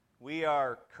We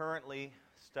are currently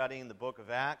studying the book of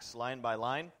Acts line by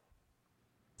line,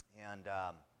 and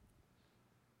the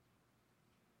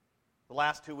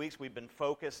last 2 weeks we've been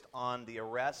focused on the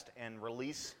arrest and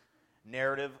release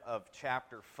narrative of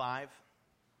chapter 5.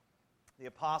 The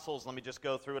apostles, let me just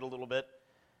go through it a little bit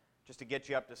just to get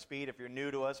you up to speed if you're new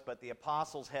to us, but the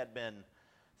apostles had been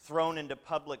thrown into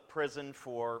public prison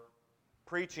for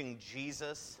preaching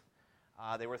Jesus.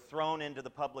 They were thrown into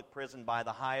the public prison by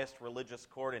the highest religious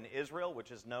court in Israel, which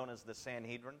is known as the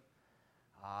Sanhedrin.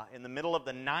 In the middle of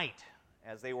the night,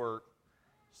 as they were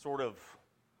sort of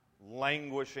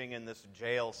languishing in this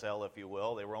jail cell, if you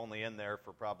will, they were only in there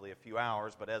for probably a few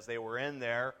hours, but as they were in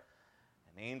there,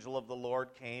 an angel of the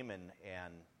Lord came and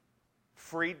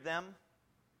freed them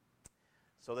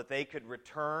so that they could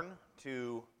return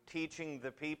to teaching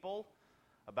the people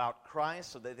about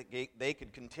Christ, so that they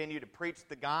could continue to preach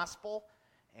the gospel,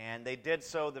 and they did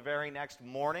so the very next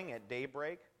morning at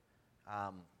daybreak.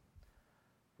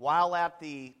 While at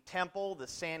the temple, the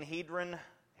Sanhedrin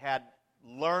had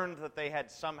learned that they had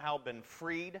somehow been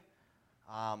freed.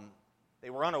 They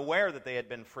were unaware that they had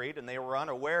been freed, and they were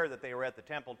unaware that they were at the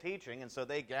temple teaching, and so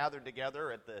they gathered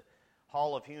together at the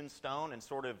Hall of Hewn Stone and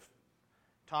sort of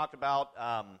talked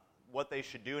about what they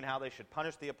should do and how they should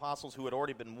punish the apostles who had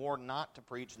already been warned not to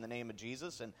preach in the name of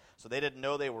Jesus. And so they didn't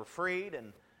know they were freed,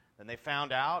 and then they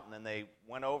found out, and then they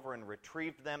went over and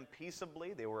retrieved them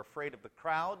peaceably. They were afraid of the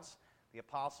crowds. The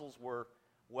apostles were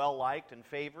well-liked and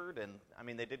favored, and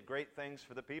they did great things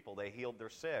for the people. They healed their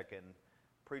sick and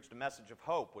preached a message of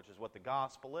hope, which is what the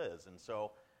gospel is. And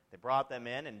so they brought them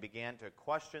in and began to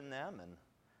question them,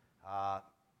 and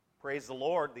praise the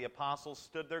Lord, the apostles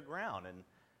stood their ground and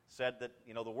said that,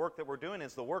 the work that we're doing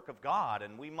is the work of God,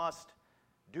 and we must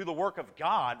do the work of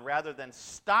God rather than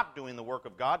stop doing the work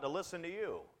of God to listen to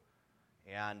you.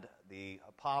 And the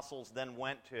apostles then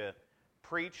went to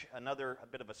preach a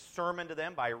bit of a sermon to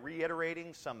them by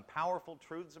reiterating some powerful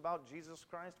truths about Jesus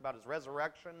Christ, about His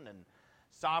resurrection and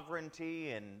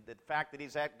sovereignty and the fact that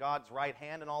He's at God's right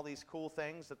hand and all these cool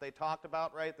things that they talked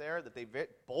about right there, that they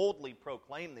boldly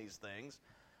proclaimed these things.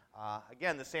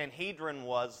 Again, the Sanhedrin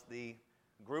was the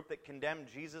group that condemned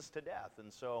Jesus to death,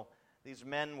 and so these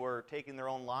men were taking their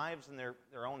own lives in their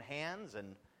own hands,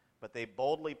 but they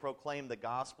boldly proclaimed the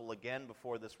gospel again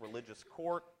before this religious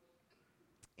court.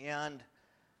 And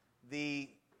the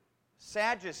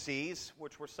Sadducees,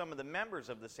 which were some of the members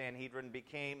of the Sanhedrin,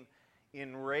 became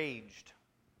enraged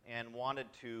and wanted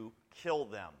to kill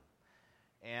them.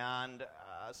 And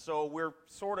so we're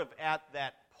sort of at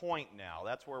that point now.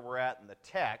 That's where we're at in the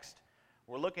text.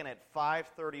 We're looking at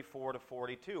 5:34 to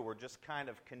 42. We're just kind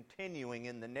of continuing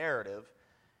in the narrative,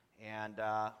 and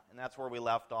that's where we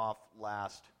left off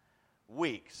last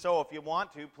week. So if you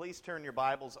want to, please turn your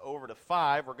Bibles over to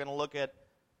 5. We're going to look at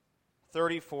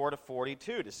 34 to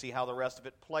 42 to see how the rest of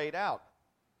it played out.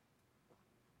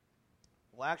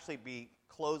 We'll actually be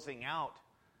closing out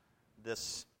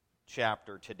this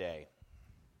chapter today.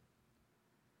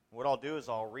 What I'll do is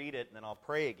I'll read it, and then I'll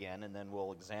pray again, and then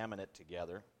we'll examine it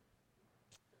together.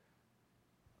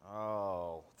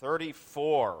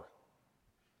 34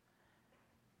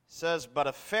 says, "But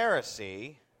a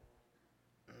Pharisee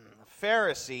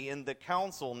in the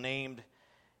council named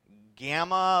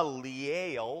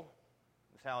Gamaliel,"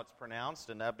 is how it's pronounced,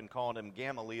 and I've been calling him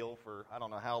Gamaliel for I don't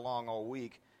know how long all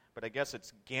week, but I guess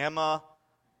it's Gamaliel.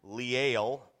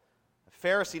 A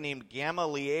Pharisee named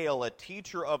Gamaliel, a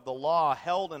teacher of the law,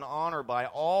 held in honor by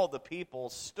all the people,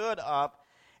 stood up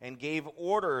and gave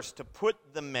orders to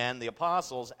put the men, the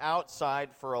apostles,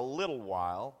 outside for a little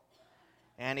while.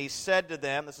 And he said to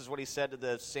them, this is what he said to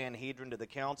the Sanhedrin, to the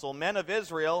council, "Men of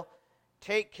Israel,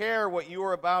 take care what you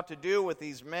are about to do with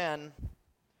these men.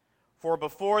 For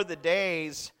before the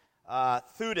days,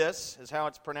 Theudas, is how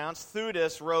it's pronounced,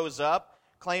 Theudas rose up,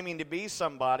 claiming to be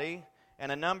somebody,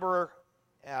 and a number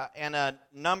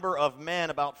of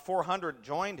men, about 400,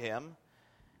 joined him.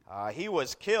 He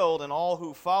was killed, and all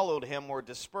who followed him were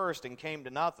dispersed and came to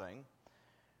nothing.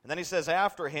 And then he says,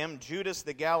 after him, Judas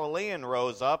the Galilean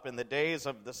rose up in the days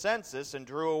of the census and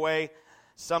drew away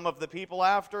some of the people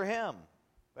after him.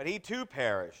 But he too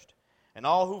perished, and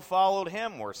all who followed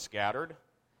him were scattered.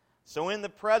 So in the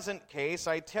present case,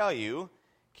 I tell you,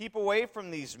 keep away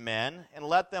from these men and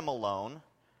let them alone.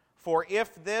 For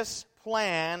if this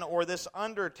plan or this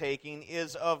undertaking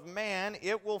is of man,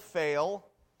 it will fail.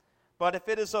 But if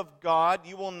it is of God,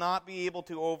 you will not be able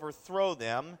to overthrow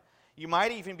them. You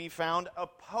might even be found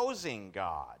opposing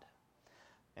God."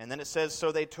 And then it says,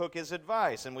 so they took his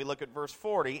advice. And we look at verse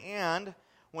 40. And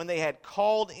when they had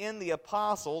called in the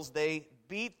apostles, they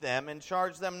beat them and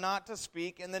charged them not to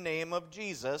speak in the name of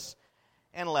Jesus,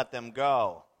 and let them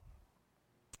go.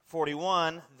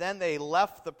 41, then they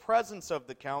left the presence of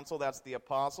the council, that's the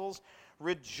apostles,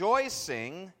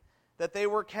 rejoicing that they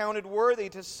were counted worthy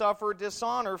to suffer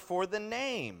dishonor for the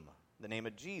name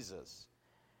of Jesus.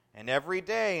 And every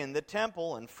day in the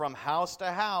temple and from house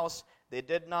to house, they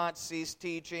did not cease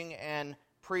teaching and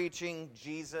preaching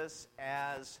Jesus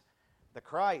as the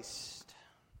Christ.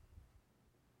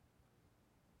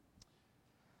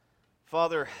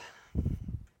 Father,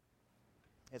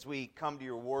 as we come to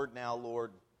your word now,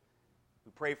 Lord,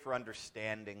 we pray for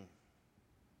understanding.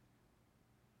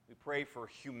 We pray for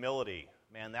humility.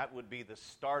 Man, that would be the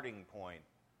starting point.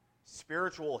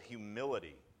 Spiritual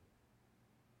humility.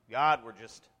 God, we're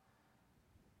just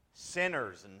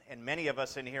sinners, and many of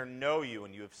us in here know you,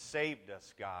 and you have saved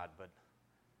us, God. But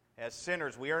as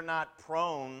sinners, we are not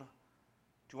prone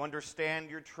to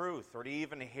understand your truth or to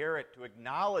even hear it, to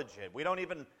acknowledge it.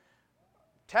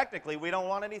 Technically, we don't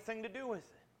want anything to do with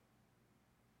it.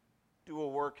 Do a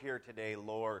work here today,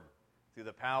 Lord, through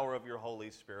the power of your Holy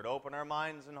Spirit. Open our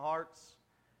minds and hearts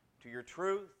to your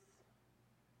truth.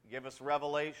 Give us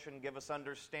revelation, give us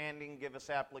understanding, give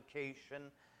us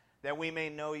application, that we may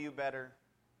know you better,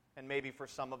 and maybe for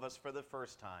some of us for the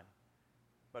first time.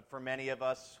 But for many of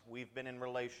us, we've been in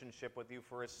relationship with you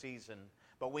for a season.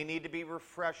 But we need to be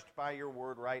refreshed by your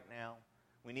word right now.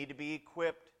 We need to be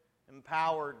equipped,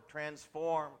 empowered,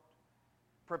 transformed,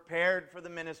 prepared for the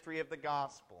ministry of the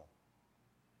gospel.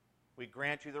 We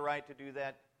grant you the right to do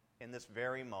that in this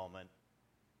very moment.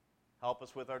 Help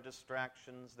us with our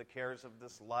distractions, the cares of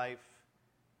this life.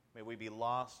 May we be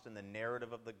lost in the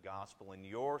narrative of the gospel, in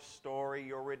your story,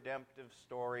 your redemptive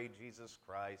story, Jesus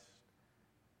Christ.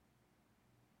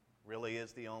 Really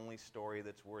is the only story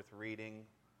that's worth reading,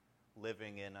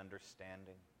 living in,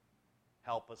 understanding.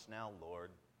 Help us now,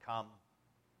 Lord. Come,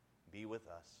 be with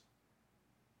us.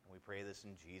 And we pray this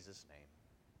in Jesus'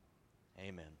 name.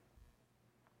 Amen.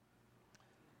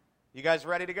 You guys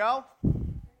ready to go?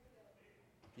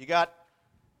 You got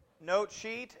note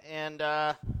sheet and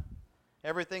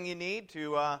everything you need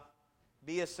to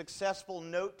be a successful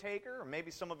note taker? Or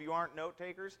maybe some of you aren't note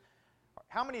takers.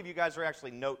 How many of you guys are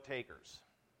actually note takers?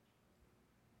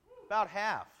 About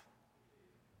half.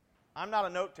 I'm not a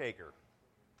note taker.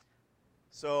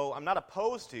 So I'm not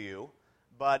opposed to you,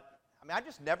 but I've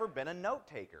just never been a note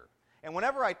taker. And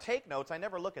whenever I take notes, I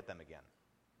never look at them again.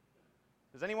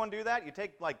 Does anyone do that? You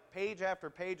take like page after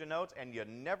page of notes and you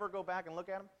never go back and look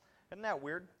at them? Isn't that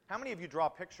weird? How many of you draw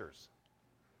pictures?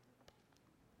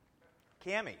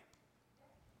 Cammie.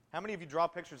 How many of you draw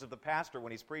pictures of the pastor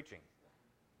when he's preaching?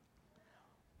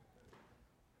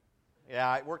 Yeah,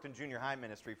 I worked in junior high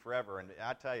ministry forever, and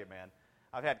I tell you, man,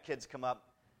 I've had kids come up,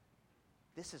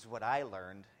 this is what I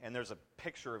learned, and there's a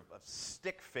picture of a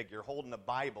stick figure holding a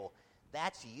Bible.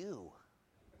 That's you.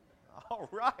 All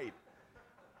right.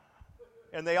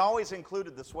 And they always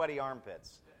included the sweaty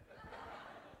armpits.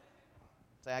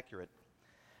 It's accurate.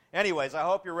 Anyways, I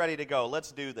hope you're ready to go.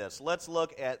 Let's do this. Let's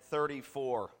look at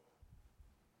 34.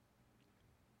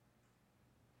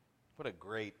 What a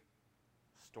great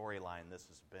storyline this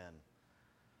has been.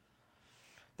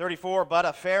 34, but a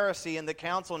Pharisee in the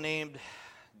council named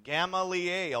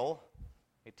Gamaliel,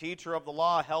 a teacher of the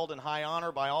law held in high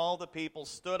honor by all the people,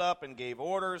 stood up and gave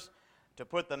orders to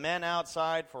put the men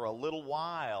outside for a little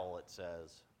while, it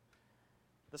says.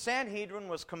 The Sanhedrin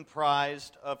was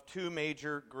comprised of two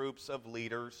major groups of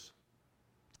leaders.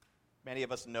 Many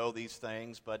of us know these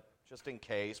things, but just in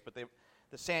case. But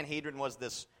the Sanhedrin was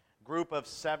this group of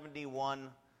 71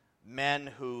 men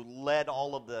who led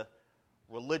all of the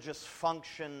religious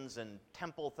functions and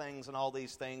temple things and all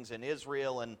these things in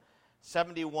Israel, and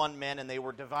 71 men, and they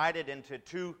were divided into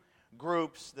two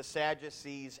groups, the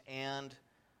Sadducees and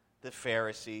the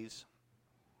Pharisees.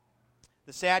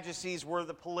 The Sadducees were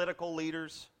the political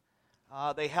leaders.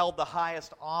 They held the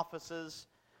highest offices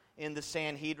in the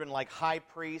Sanhedrin, like high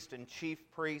priest and chief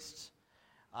priests.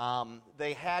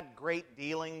 They had great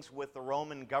dealings with the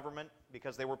Roman government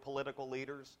because they were political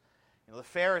leaders. The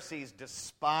Pharisees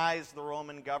despised the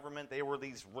Roman government. They were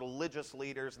these religious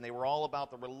leaders, and they were all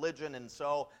about the religion, and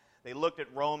so they looked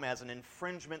at Rome as an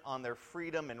infringement on their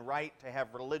freedom and right to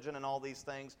have religion and all these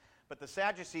things. But the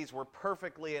Sadducees were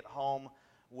perfectly at home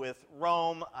with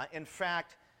Rome. In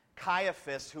fact,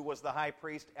 Caiaphas, who was the high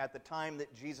priest at the time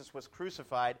that Jesus was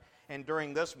crucified, and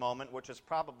during this moment, which is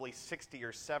probably 60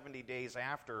 or 70 days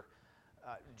after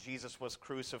Jesus was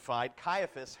crucified,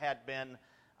 Caiaphas had been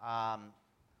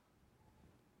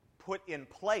put in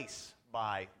place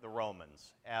by the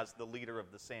Romans as the leader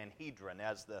of the Sanhedrin,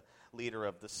 as the leader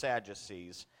of the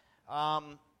Sadducees.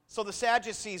 So the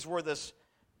Sadducees were this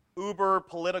uber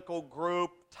political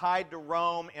group tied to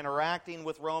Rome, interacting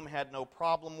with Rome, had no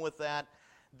problem with that.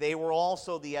 They were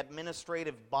also the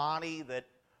administrative body that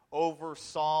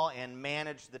oversaw and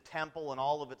managed the temple and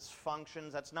all of its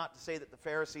functions. That's not to say that the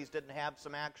Pharisees didn't have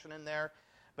some action in there,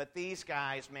 but these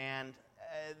guys, man,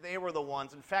 they were the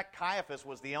ones. In fact, Caiaphas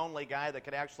was the only guy that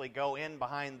could actually go in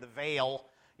behind the veil.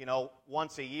 You know,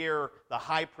 once a year, the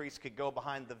high priest could go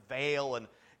behind the veil and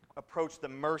approach the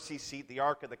mercy seat, the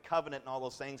Ark of the Covenant, and all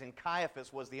those things, and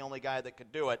Caiaphas was the only guy that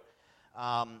could do it.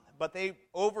 But they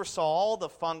oversaw all the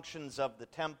functions of the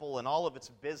temple and all of its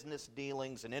business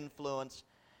dealings and influence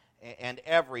and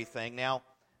everything. Now,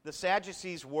 the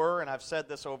Sadducees were, and I've said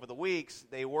this over the weeks,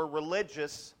 they were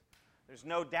religious. There's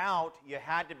no doubt you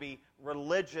had to be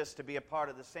religious to be a part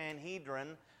of the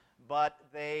Sanhedrin, but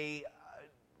they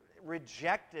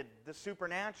rejected the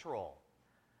supernatural.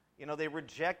 You know, they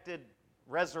rejected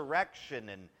resurrection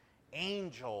and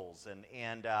angels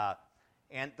and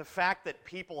the fact that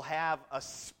people have a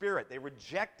spirit. They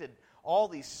rejected all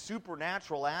these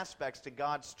supernatural aspects to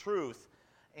God's truth,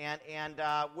 and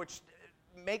which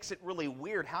makes it really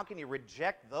weird. How can you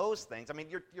reject those things? I mean,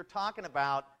 you're talking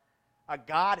about a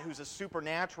God who's a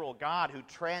supernatural God who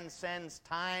transcends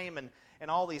time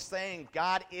and all these things.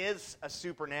 God is a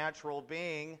supernatural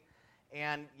being,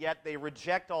 and yet they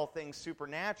reject all things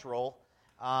supernatural.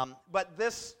 But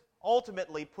this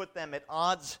ultimately put them at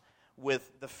odds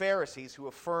with the Pharisees who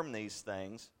affirm these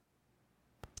things.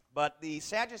 But the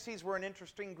Sadducees were an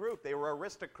interesting group. They were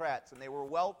aristocrats, and they were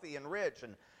wealthy and rich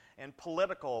and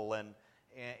political and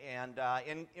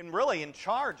really in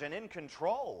charge and in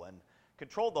control and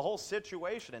controlled the whole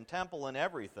situation and temple and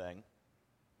everything.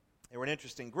 They were an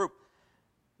interesting group.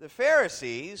 The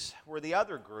Pharisees were the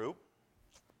other group.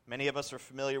 Many of us are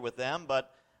familiar with them,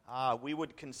 but we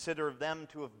would consider them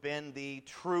to have been the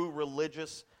true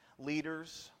religious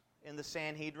leaders in the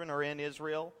Sanhedrin or in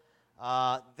Israel.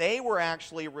 They were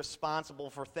actually responsible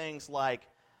for things like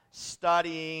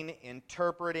studying,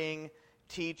 interpreting,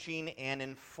 teaching, and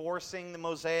enforcing the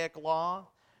Mosaic Law.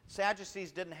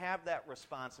 Sadducees didn't have that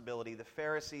responsibility. The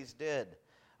Pharisees did.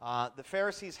 The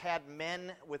Pharisees had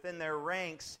men within their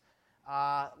ranks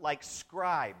like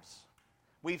scribes.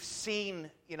 We've seen,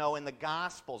 you know, in the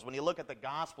Gospels, when you look at the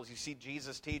Gospels, you see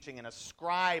Jesus teaching, and a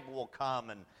scribe will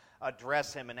come and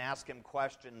address him and ask him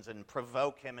questions and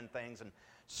provoke him and things. And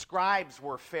scribes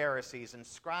were Pharisees, and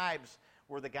scribes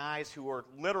were the guys who were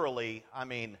literally, I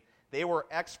mean, they were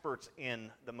experts in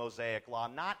the Mosaic Law,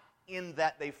 not in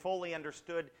that they fully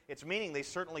understood its meaning. They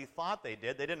certainly thought they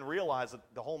did. They didn't realize that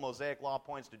the whole Mosaic Law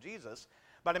points to Jesus.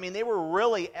 But, I mean, they were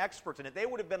really experts in it. They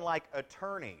would have been like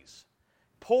attorneys,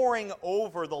 poring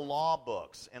over the law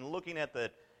books and looking at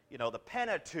the, you know, the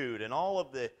Pentateuch and all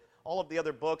of the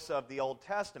other books of the Old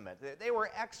Testament. They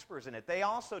were experts in it. They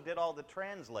also did all the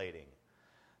translating.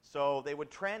 So they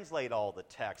would translate all the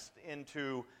text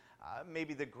into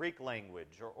maybe the Greek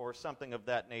language or something of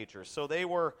that nature. So they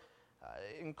were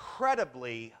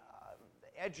incredibly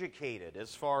educated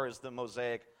as far as the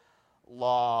Mosaic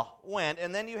Law went.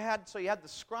 And then you had the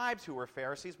scribes who were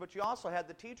Pharisees, but you also had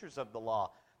the teachers of the law.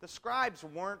 The scribes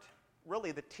weren't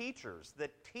really the teachers.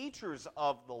 The teachers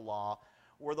of the law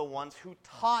were the ones who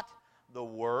taught the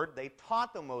Word. They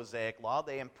taught the Mosaic Law.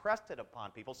 They impressed it upon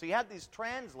people. So you had these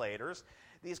translators,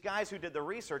 these guys who did the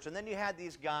research, and then you had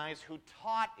these guys who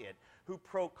taught it, who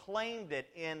proclaimed it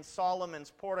in Solomon's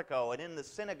portico and in the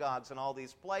synagogues and all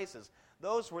these places.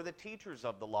 Those were the teachers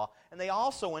of the law. And they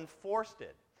also enforced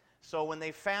it. So when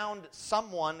they found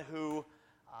someone who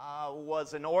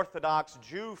was an Orthodox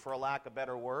Jew, for a lack of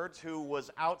better words, who was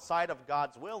outside of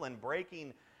God's will and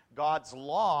breaking God's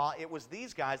law, it was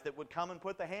these guys that would come and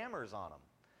put the hammers on them.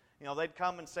 You know, they'd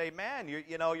come and say, man,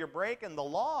 you're breaking the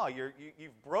law.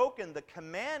 You've broken the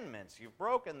commandments. You've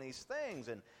broken these things.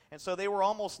 And so they were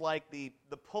almost like the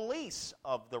police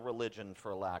of the religion,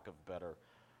 for lack of better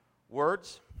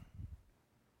words.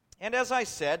 And as I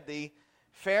said, the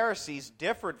Pharisees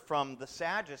differed from the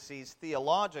Sadducees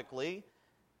theologically.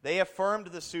 They affirmed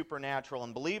the supernatural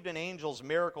and believed in angels,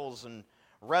 miracles, and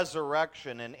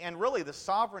resurrection, and really the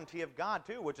sovereignty of God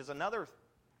too, which is another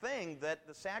thing that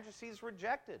the Sadducees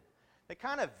rejected. They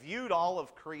kind of viewed all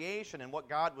of creation and what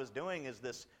God was doing as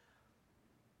this,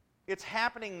 it's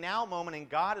happening now moment, and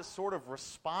God is sort of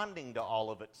responding to all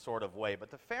of it sort of way. But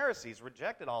the Pharisees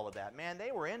rejected all of that. Man,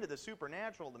 they were into the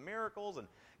supernatural, the miracles, and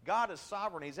God is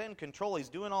sovereign. He's in control. He's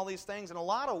doing all these things. In a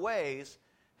lot of ways,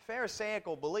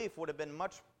 Pharisaical belief would have been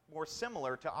much more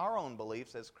similar to our own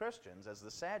beliefs as Christians, as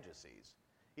the Sadducees,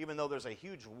 even though there's a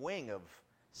huge wing of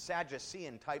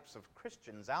Sadducean types of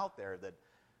Christians out there that,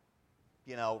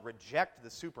 you know, reject the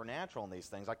supernatural in these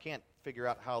things. I can't figure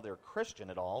out how they're Christian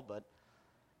at all, but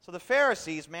so the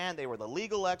Pharisees, man, they were the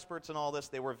legal experts in all this.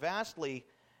 They were vastly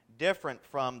different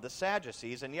from the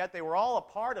Sadducees, and yet they were all a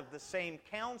part of the same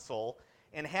council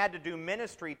and had to do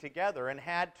ministry together and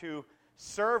had to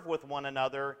serve with one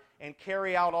another and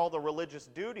carry out all the religious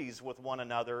duties with one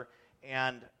another.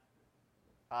 And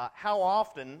how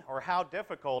often or how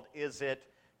difficult is it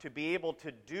to be able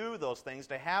to do those things,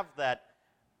 to have that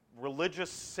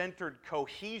religious-centered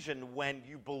cohesion when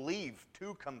you believe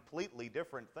two completely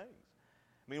different things?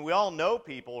 I mean, we all know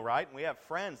people, right? And we have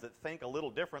friends that think a little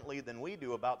differently than we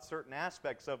do about certain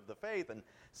aspects of the faith, and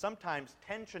sometimes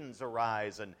tensions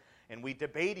arise, and we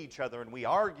debate each other, and we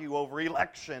argue over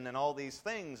election and all these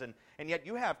things, and yet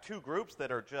you have two groups that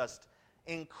are just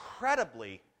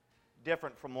incredibly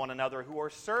different from one another who are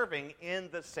serving in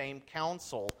the same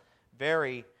council.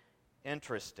 Very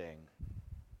interesting.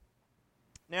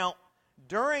 Now,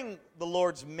 during the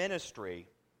Lord's ministry,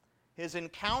 his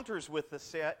encounters with the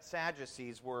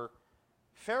Sadducees were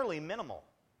fairly minimal.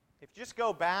 If you just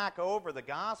go back over the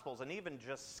Gospels and even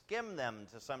just skim them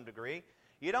to some degree,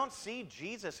 you don't see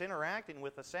Jesus interacting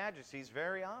with the Sadducees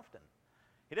very often.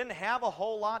 He didn't have a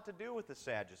whole lot to do with the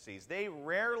Sadducees. They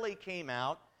rarely came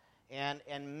out and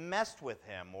messed with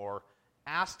him or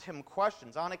asked him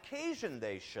questions. On occasion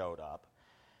they showed up.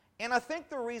 And I think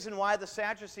the reason why the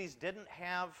Sadducees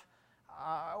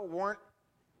weren't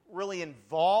really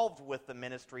involved with the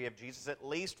ministry of Jesus, at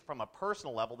least from a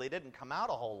personal level, they didn't come out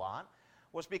a whole lot,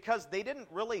 was because they didn't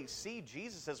really see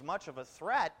Jesus as much of a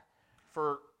threat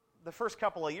for the first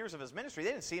couple of years of his ministry. They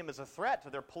didn't see him as a threat to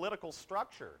their political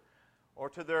structure or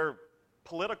to their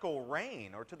political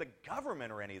reign or to the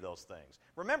government or any of those things.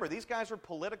 Remember, these guys are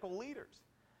political leaders.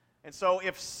 And so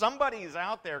if somebody's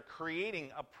out there creating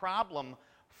a problem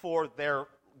for their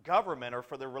government or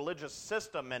for the religious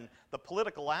system and the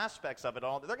political aspects of it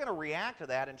all, they're going to react to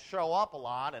that and show up a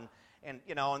lot, and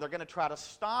they're going to try to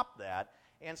stop that.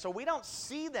 And so we don't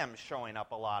see them showing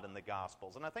up a lot in the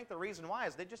Gospels. And I think the reason why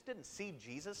is they just didn't see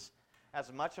Jesus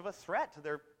as much of a threat to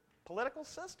their political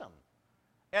system.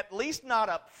 At least not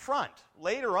up front.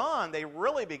 Later on, they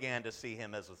really began to see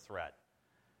him as a threat.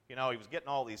 He was getting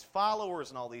all these followers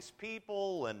and all these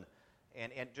people, and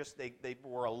just they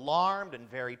were alarmed and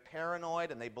very paranoid,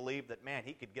 and they believed that, man,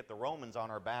 he could get the Romans on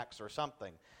our backs or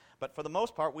something. But for the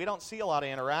most part, we don't see a lot of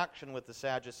interaction with the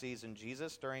Sadducees and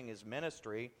Jesus during his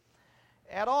ministry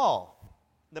at all.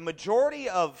 The majority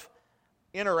of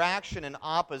interaction and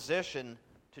opposition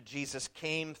to Jesus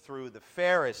came through the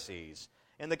Pharisees.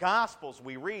 In the Gospels,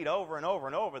 we read over and over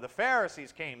and over, the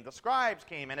Pharisees came, the scribes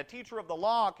came, and a teacher of the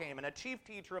law came, and a chief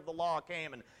teacher of the law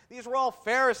came, and these were all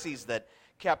Pharisees that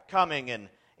kept coming and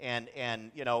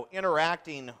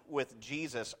interacting with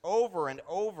Jesus over and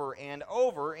over and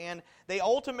over, and they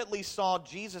ultimately saw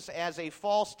Jesus as a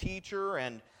false teacher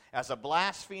and as a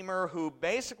blasphemer who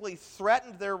basically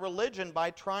threatened their religion by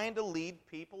trying to lead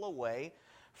people away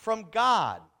from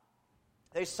God.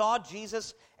 They saw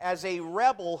Jesus as a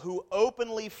rebel who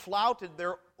openly flouted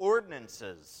their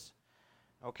ordinances.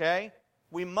 Okay?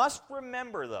 We must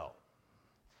remember, though,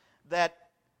 that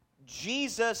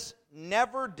Jesus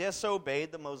never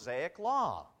disobeyed the Mosaic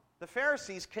law. The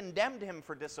Pharisees condemned him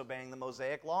for disobeying the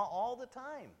Mosaic law all the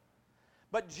time.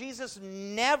 But Jesus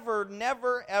never,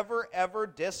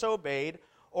 ever disobeyed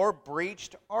or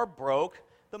breached or broke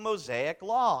the Mosaic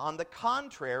law. On the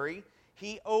contrary,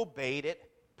 he obeyed it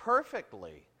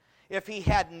perfectly. If he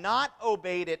had not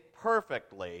obeyed it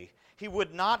perfectly, he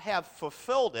would not have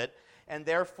fulfilled it and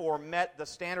therefore met the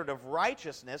standard of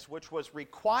righteousness which was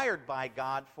required by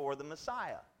God for the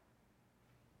Messiah.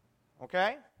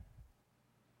 Okay?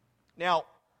 Now,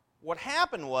 what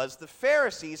happened was the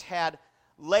Pharisees had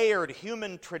layered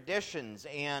human traditions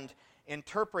and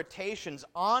interpretations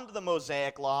onto the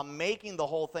Mosaic law, making the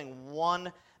whole thing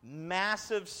one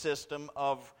massive system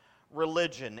of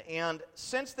religion. And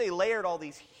since they layered all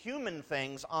these human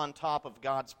things on top of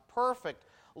God's perfect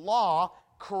law,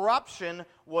 corruption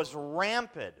was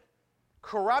rampant.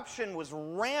 Corruption was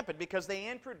rampant because they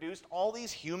introduced all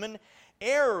these human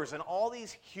errors and all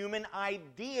these human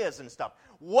ideas and stuff.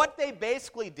 What they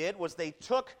basically did was they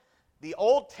took the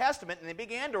Old Testament and they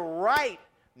began to write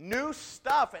new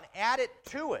stuff and add it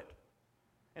to it.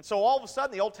 And so all of a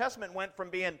sudden the Old Testament went from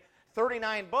being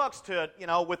 39 books to,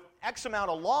 with X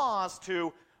amount of laws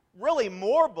to really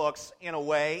more books in a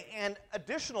way and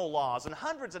additional laws and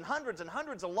hundreds and hundreds and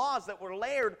hundreds of laws that were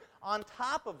layered on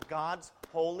top of God's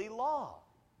holy law.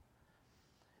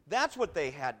 That's what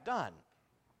they had done.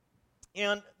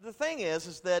 And the thing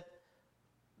is that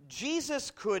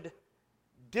Jesus could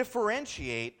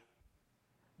differentiate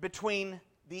between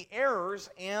the errors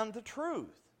and the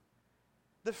truth.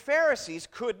 The Pharisees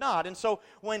could not. And so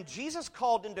when Jesus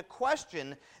called into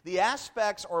question the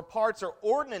aspects or parts or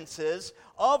ordinances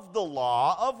of the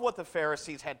law, of what the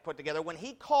Pharisees had put together, when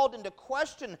he called into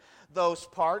question those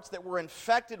parts that were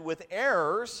infected with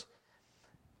errors,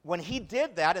 when he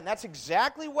did that, and that's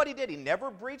exactly what he did, he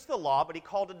never breached the law, but he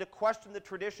called into question the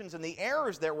traditions and the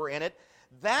errors that were in it,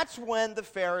 that's when the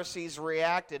Pharisees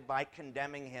reacted by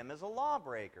condemning him as a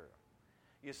lawbreaker.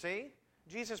 You see,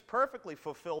 Jesus perfectly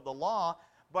fulfilled the law,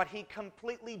 but he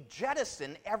completely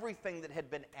jettisoned everything that had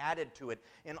been added to it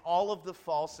in all of the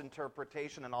false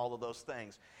interpretation and all of those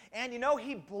things. And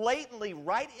he blatantly,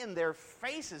 right in their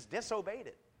faces, disobeyed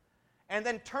it. And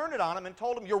then turned it on them and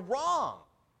told them, you're wrong.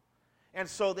 And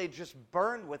so they just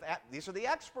burned with, these are the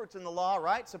experts in the law,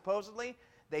 right, supposedly?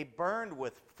 They burned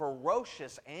with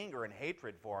ferocious anger and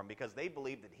hatred for him because they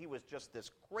believed that he was just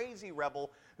this crazy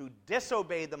rebel who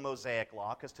disobeyed the Mosaic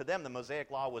law, because to them the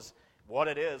Mosaic law was what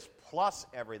it is plus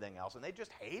everything else, and they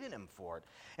just hated him for it.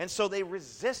 And so they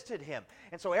resisted him.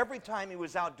 And so every time he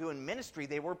was out doing ministry,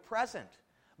 they were present.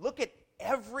 Look at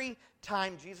every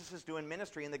time Jesus is doing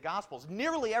ministry in the Gospels.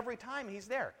 Nearly every time he's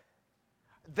there.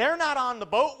 They're not on the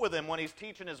boat with him when he's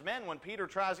teaching his men. When Peter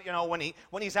tries,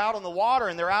 when he's out on the water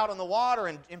and they're out on the water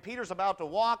and Peter's about to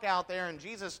walk out there and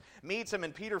Jesus meets him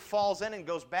and Peter falls in and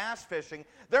goes bass fishing.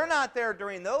 They're not there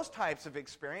during those types of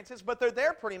experiences, but they're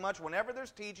there pretty much whenever there's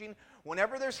teaching,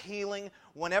 whenever there's healing,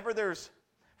 whenever there's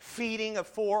feeding of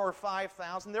 4,000 or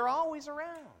 5,000. They're always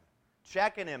around,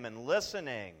 checking him and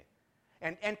listening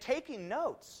and taking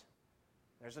notes.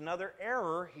 There's another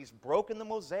error. He's broken the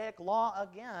Mosaic law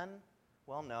again.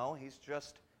 Well, no, he's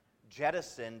just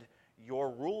jettisoned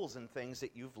your rules and things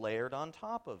that you've layered on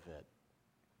top of it.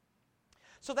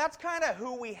 So that's kind of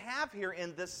who we have here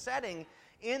in this setting,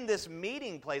 in this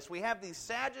meeting place. We have these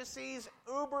Sadducees,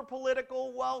 uber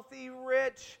political, wealthy,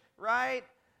 rich, right?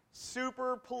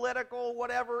 Super political,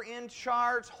 whatever, in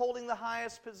charge, holding the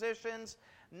highest positions,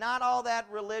 not all that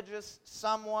religious,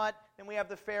 somewhat. And we have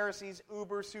the Pharisees,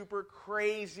 uber, super,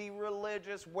 crazy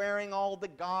religious, wearing all the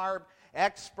garb,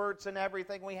 experts and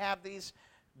everything. We have these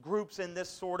groups in this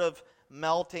sort of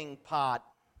melting pot.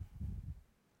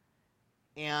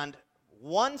 And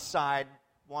one side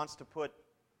wants to put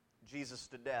Jesus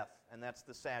to death, and that's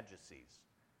the Sadducees.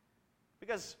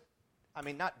 Because,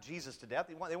 not Jesus to death.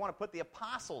 They want to put the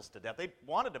apostles to death. They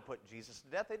wanted to put Jesus to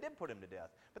death. They did put him to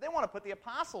death. But they want to put the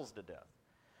apostles to death.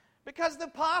 Because the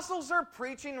apostles are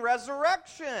preaching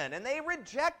resurrection, and they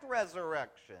reject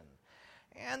resurrection.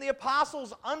 And the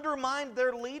apostles undermined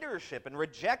their leadership and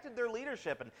rejected their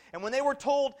leadership. And when they were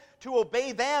told to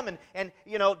obey them and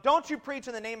don't you preach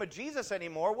in the name of Jesus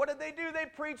anymore, what did they do? They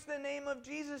preached the name of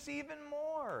Jesus even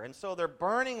more. And so they're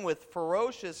burning with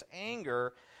ferocious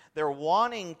anger. They're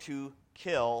wanting to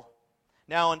kill.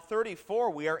 Now in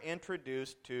 34, we are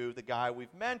introduced to the guy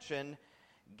we've mentioned,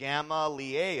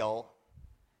 Gamaliel.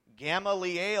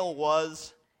 Gamaliel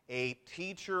was a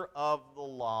teacher of the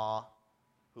law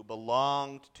who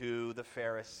belonged to the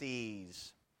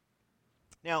Pharisees.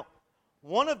 Now,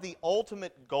 one of the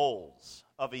ultimate goals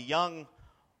of a young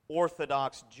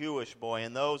Orthodox Jewish boy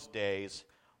in those days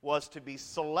was to be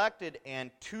selected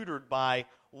and tutored by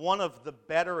one of the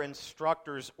better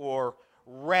instructors or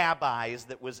rabbis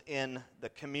that was in the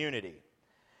community.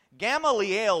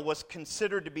 Gamaliel was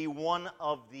considered to be one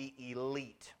of the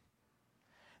elite.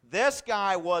 This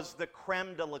guy was the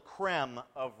creme de la creme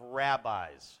of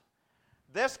rabbis.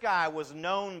 This guy was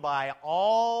known by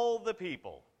all the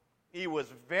people. He was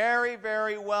very,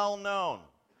 very well known.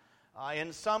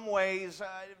 In some ways,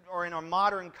 or in a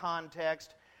modern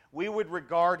context, we would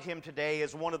regard him today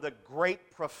as one of the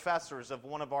great professors of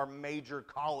one of our major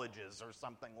colleges or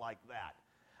something like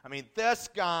that. This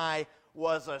guy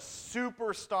was a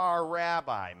superstar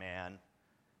rabbi, man.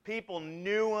 People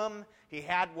knew him. He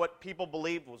had what people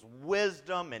believed was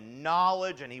wisdom and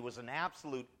knowledge, and he was an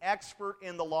absolute expert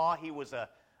in the law. He was a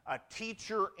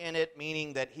teacher in it,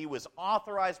 meaning that he was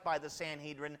authorized by the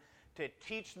Sanhedrin to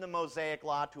teach the Mosaic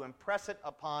law, to impress it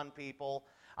upon people.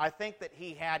 I think that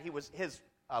his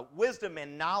wisdom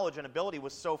and knowledge and ability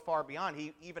was so far beyond.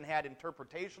 He even had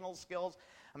interpretational skills.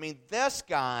 This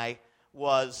guy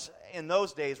was, in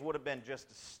those days, would have been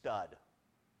just a stud.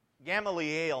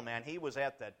 Gamaliel, man, he was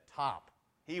at the top.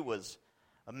 He was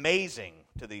amazing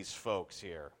to these folks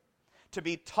here. To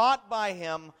be taught by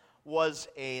him was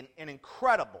an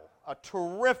incredible, a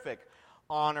terrific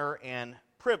honor and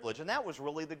privilege. And that was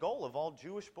really the goal of all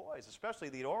Jewish boys, especially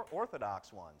the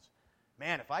Orthodox ones.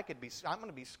 Man, if I could I'm going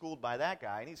to be schooled by that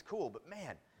guy, and he's cool, but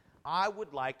man, I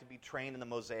would like to be trained in the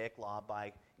Mosaic law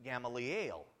by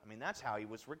Gamaliel. That's how he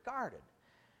was regarded.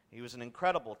 He was an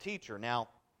incredible teacher. Now,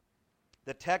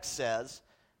 the text says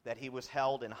that he was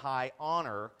held in high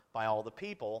honor by all the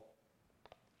people.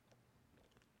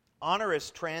 Honor is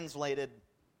translated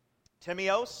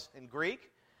timios in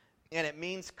Greek, and it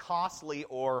means costly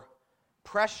or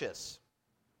precious.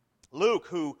 Luke,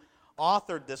 who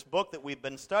authored this book that we've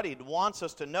been studying, wants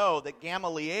us to know that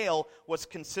Gamaliel was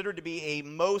considered to be a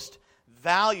most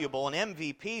valuable, an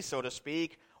MVP, so to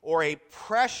speak, or a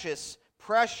precious,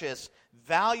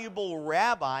 valuable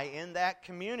rabbi in that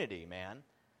community, man.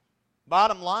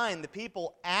 Bottom line, the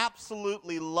people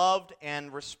absolutely loved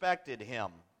and respected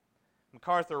him.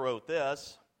 MacArthur wrote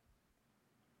this: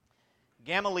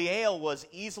 Gamaliel was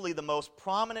easily the most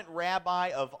prominent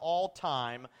rabbi of all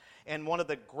time and one of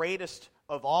the greatest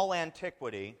of all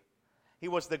antiquity. He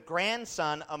was the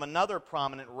grandson of another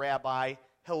prominent rabbi,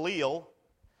 Hillel,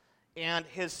 and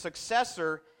his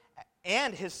successor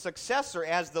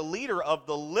as the leader of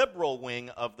the liberal wing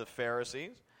of the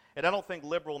Pharisees. And I don't think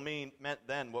liberal meant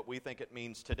then what we think it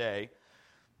means today.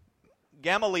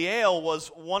 Gamaliel was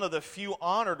one of the few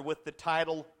honored with the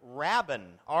title Rabban,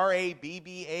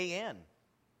 R-A-B-B-A-N,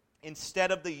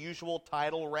 instead of the usual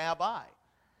title Rabbi.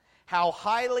 How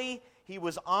highly he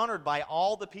was honored by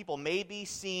all the people may be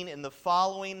seen in the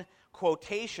following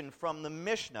quotation from the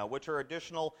Mishnah, which are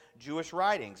additional Jewish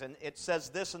writings. And it says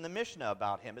this in the Mishnah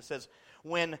about him. It says,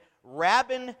 when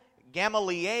Rabban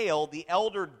Gamaliel the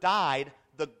elder died,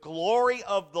 the glory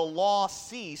of the law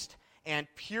ceased, and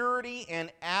purity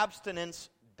and abstinence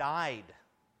died.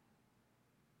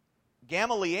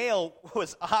 Gamaliel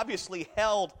was obviously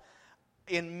held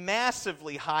in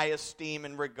massively high esteem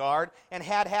and regard and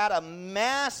had a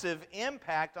massive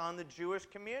impact on the Jewish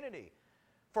community.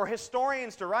 For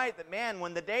historians to write that, man,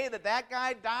 when the day that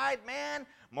guy died, man,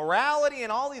 morality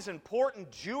and all these important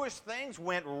Jewish things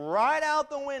went right out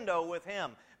the window with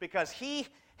him because he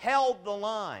held the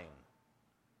line.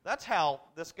 That's how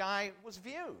this guy was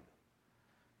viewed.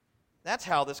 That's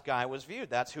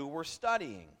who we're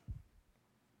studying.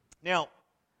 Now,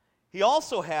 he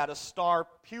also had a star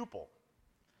pupil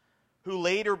who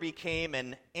later became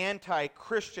an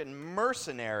anti-Christian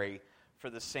mercenary for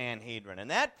the Sanhedrin. And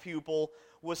that pupil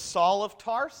was Saul of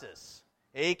Tarsus,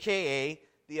 a.k.a.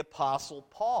 the Apostle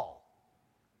Paul.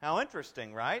 How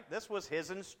interesting, right? This was his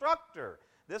instructor.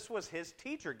 This was his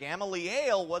teacher.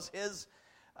 Gamaliel was his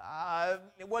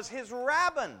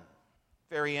rabbin.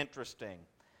 Very interesting.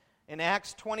 In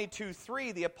Acts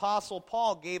 22:3, the Apostle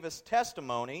Paul gave his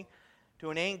testimony to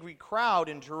an angry crowd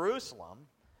in Jerusalem.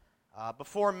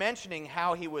 Before mentioning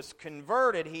how he was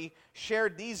converted, he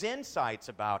shared these insights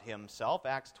about himself.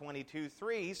 Acts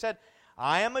 22:3, he said,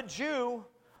 I am a Jew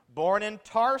born in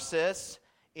Tarsus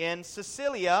in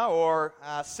Cilicia or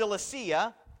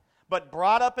Cilicia, but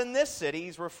brought up in this city.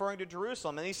 He's referring to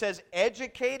Jerusalem. And he says,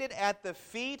 educated at the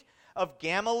feet of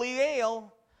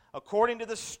Gamaliel, according to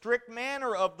the strict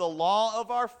manner of the law of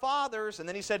our fathers. And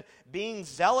then he said, being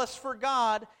zealous for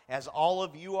God, as all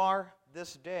of you are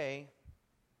this day.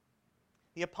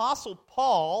 The Apostle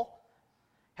Paul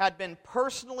had been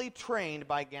personally trained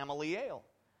by Gamaliel.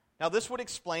 Now, this would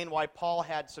explain why Paul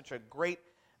had such a great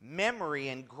memory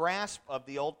and grasp of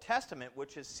the Old Testament,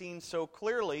 which is seen so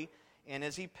clearly in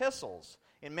his epistles.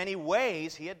 In many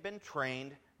ways, he had been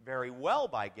trained very well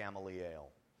by Gamaliel.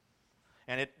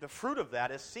 And the fruit of that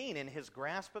is seen in his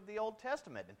grasp of the Old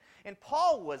Testament. And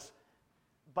Paul was,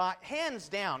 by hands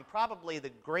down, probably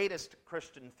the greatest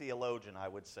Christian theologian, I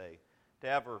would say, to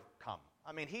ever come.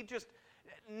 I mean,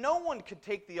 no one could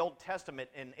take the Old Testament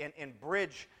and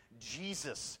bridge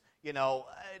Jesus,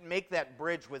 make that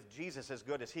bridge with Jesus as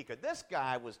good as he could. This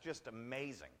guy was just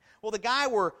amazing. Well, the guy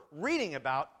we're reading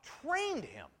about trained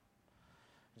him.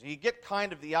 So you get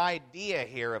kind of the idea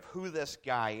here of who this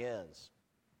guy is.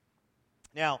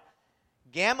 Now,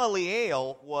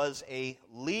 Gamaliel was a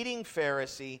leading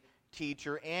Pharisee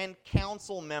teacher and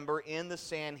council member in the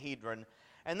Sanhedrin.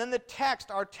 And then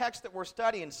our text that we're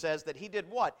studying says that he did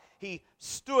what? He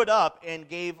stood up and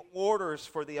gave orders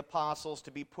for the apostles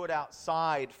to be put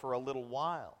outside for a little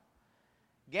while.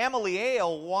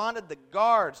 Gamaliel wanted the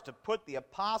guards to put the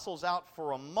apostles out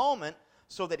for a moment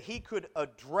so that he could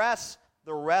address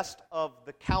the rest of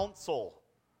the council.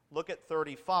 Look at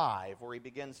 35, where he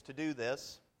begins to do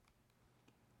this.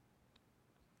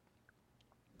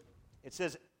 It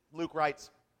says, Luke writes,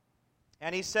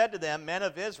 and he said to them, men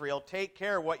of Israel, take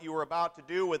care what you are about to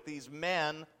do with these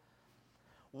men.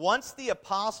 Once the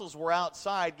apostles were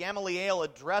outside, Gamaliel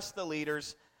addressed the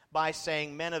leaders by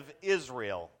saying, men of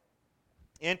Israel.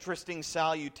 Interesting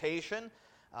salutation.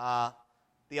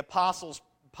 The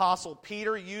Apostle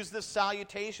Peter used this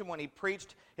salutation when he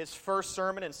preached his first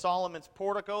sermon in Solomon's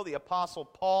portico. The Apostle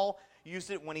Paul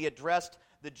used it when he addressed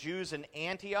the Jews in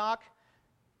Antioch.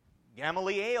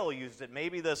 Gamaliel used it.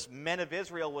 Maybe this men of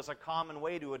Israel was a common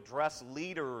way to address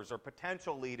leaders or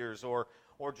potential leaders or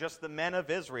just the men of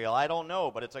Israel. I don't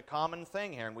know, but it's a common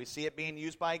thing here, and we see it being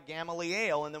used by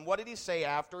Gamaliel. And then what did he say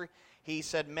after he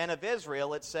said men of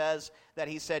Israel? It says that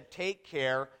he said, take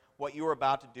care what you are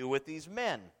about to do with these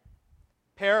men.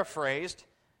 Paraphrased,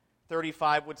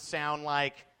 35 would sound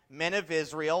like, men of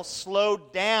Israel, slow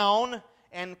down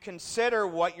and consider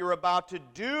what you're about to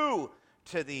do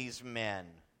to these men.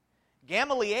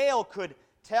 Gamaliel could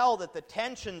tell that the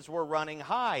tensions were running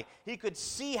high. He could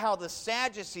see how the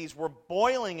Sadducees were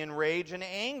boiling in rage and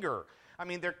anger. I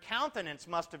mean, their countenance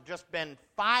must have just been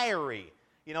fiery.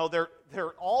 You know,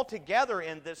 they're all together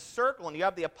in this circle, and you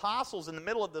have the apostles in the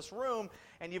middle of this room,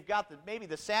 and you've got maybe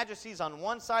the Sadducees on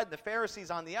one side, the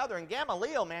Pharisees on the other. And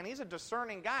Gamaliel, man, he's a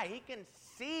discerning guy. He can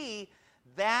see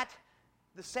that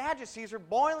the Sadducees are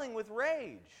boiling with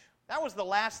rage. That was the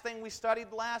last thing we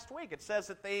studied last week. It says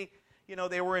that they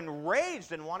were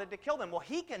enraged and wanted to kill them. Well,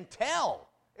 he can tell.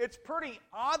 It's pretty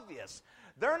obvious.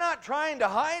 They're not trying to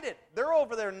hide it. They're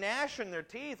over there gnashing their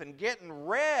teeth and getting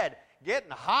red,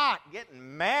 getting hot,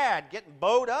 getting mad, getting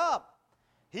bowed up.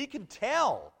 He can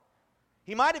tell.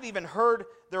 He might have even heard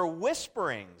their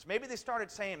whisperings. Maybe they started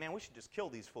saying, man, we should just kill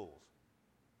these fools.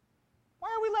 Why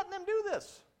are we letting them do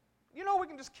this? You know, we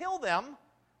can just kill them.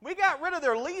 We got rid of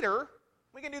their leader.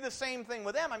 We can do the same thing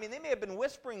with them. I mean, they may have been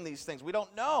whispering these things. We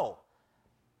don't know.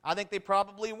 I think they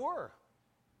probably were.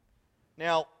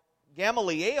 Now,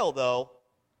 Gamaliel, though,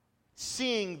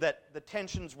 seeing that the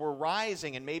tensions were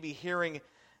rising and maybe hearing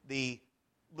the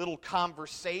little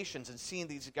conversations and seeing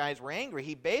these guys were angry,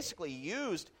 he basically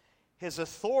used his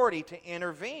authority to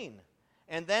intervene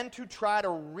and then to try to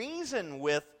reason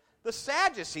with the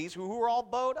Sadducees who were all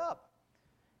bowed up.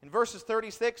 In verses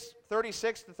 36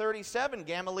 to 37,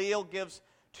 Gamaliel gives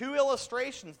two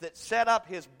illustrations that set up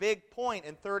his big point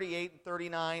in 38 and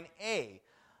 39a.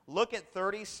 Look at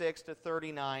 36 to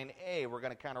 39a. We're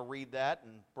going to kind of read that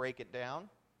and break it down.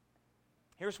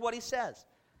 Here's what he says.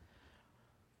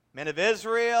 Men of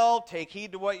Israel, take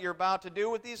heed to what you're about to do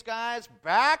with these guys.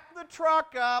 Back the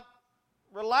truck up.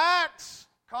 Relax.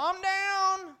 Calm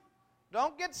down.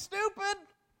 Don't get stupid.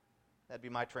 That'd be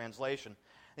my translation.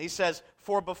 And he says,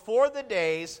 for before the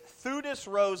days, Theudas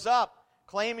rose up,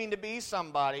 claiming to be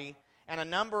somebody, and a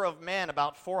number of men,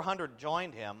 about 400,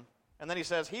 joined him. And then he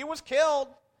says, he was killed,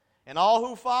 and all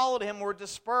who followed him were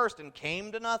dispersed and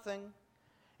came to nothing.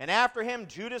 And after him,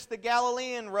 Judas the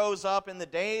Galilean rose up in the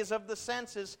days of the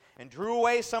census and drew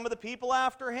away some of the people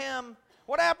after him.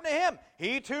 What happened to him?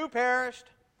 He too perished,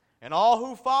 and all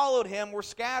who followed him were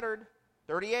scattered.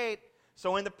 38.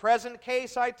 So in the present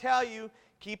case, I tell you,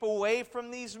 keep away from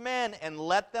these men and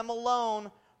let them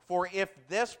alone. For if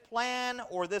this plan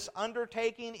or this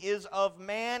undertaking is of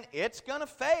man, it's going to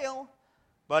fail.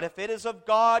 But if it is of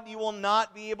God, you will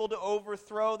not be able to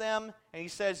overthrow them. And he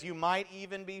says you might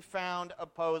even be found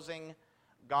opposing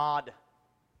God.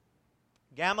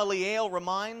 Gamaliel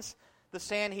reminds the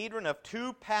Sanhedrin of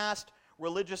two past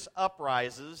religious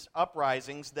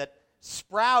uprisings that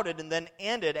sprouted and then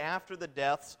ended after the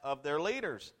deaths of their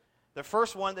leaders. The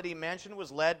first one that he mentioned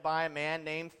was led by a man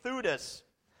named Theudas.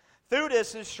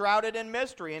 Theudas is shrouded in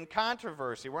mystery and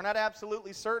controversy. We're not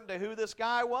absolutely certain to who this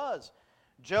guy was.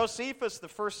 Josephus, the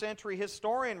first century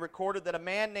historian, recorded that a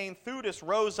man named Theudas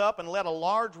rose up and led a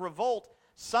large revolt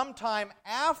sometime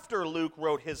after Luke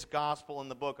wrote his gospel in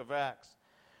the book of Acts.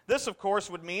 This, of course,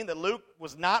 would mean that Luke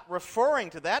was not referring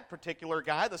to that particular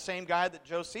guy, the same guy that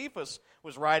Josephus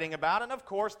was writing about. And, of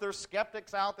course, there's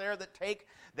skeptics out there that take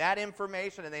that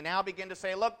information and they now begin to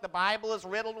say, look, the Bible is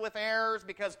riddled with errors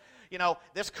because,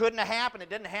 this couldn't have happened. It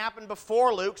didn't happen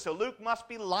before Luke, so Luke must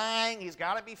be lying. He's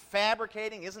got to be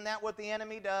fabricating. Isn't that what the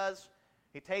enemy does?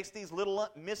 He takes these little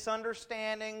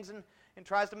misunderstandings and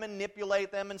tries to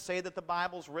manipulate them and say that the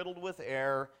Bible's riddled with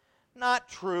error. Not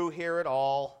true here at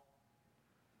all.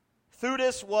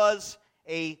 Theudas was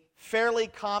a fairly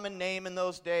common name in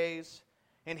those days,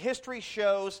 and history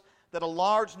shows that a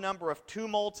large number of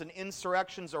tumults and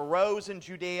insurrections arose in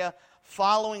Judea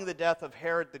following the death of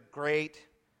Herod the Great.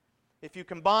 If you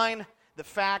combine the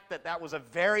fact that that was a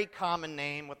very common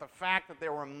name with the fact that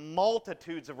there were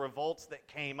multitudes of revolts that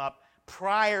came up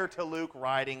prior to Luke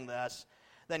writing this,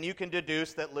 then you can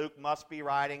deduce that Luke must be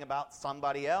writing about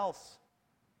somebody else.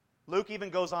 Luke even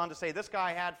goes on to say this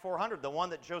guy had 400. The one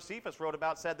that Josephus wrote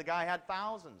about said the guy had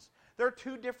thousands. There are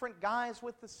two different guys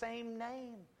with the same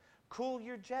name. Cool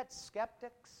your jets,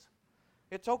 skeptics.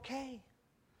 It's okay.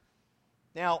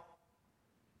 Now,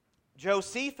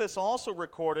 Josephus also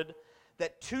recorded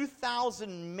that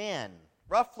 2,000 men,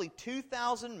 roughly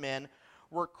 2,000 men,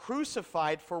 were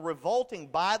crucified for revolting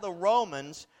by the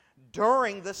Romans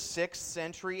during the 6th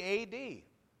century A.D.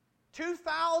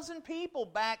 2,000 people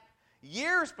back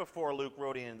years before Luke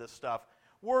wrote into this stuff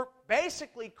were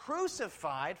basically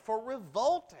crucified for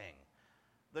revolting.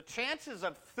 The chances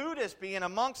of Theudas being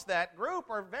amongst that group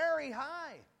are very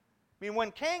high. I mean,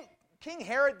 when King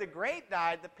Herod the Great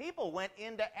died, the people went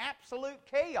into absolute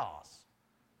chaos.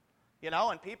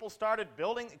 And people started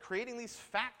creating these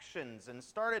factions and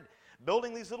started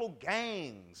building these little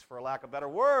gangs, for lack of better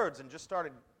words, and just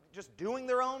started doing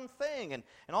their own thing. And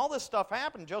all this stuff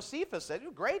happened. Josephus said,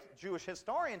 a great Jewish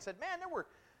historian, said, man, there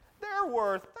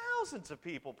were thousands of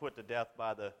people put to death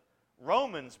by the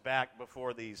Romans back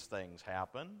before these things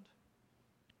happened.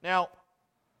 Now,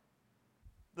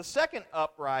 the second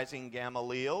uprising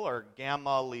Gamaliel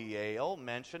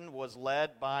mentioned was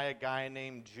led by a guy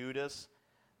named Judas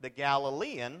the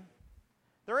Galilean.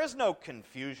 There is no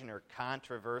confusion or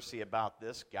controversy about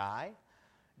this guy.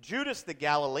 Judas the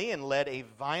Galilean led a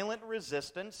violent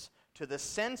resistance to the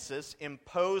census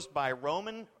imposed by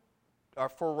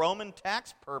for Roman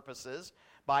tax purposes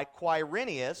by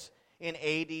Quirinius in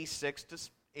AD 6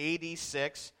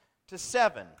 to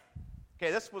 7.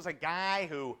 Okay, this was a guy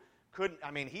who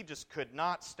he just could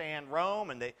not stand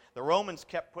Rome, and the Romans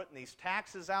kept putting these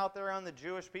taxes out there on the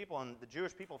Jewish people, and the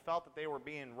Jewish people felt that they were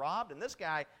being robbed, and this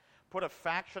guy put a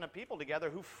faction of people together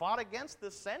who fought against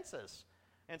this census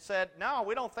and said, no,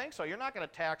 we don't think so. You're not going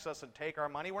to tax us and take our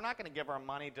money. We're not going to give our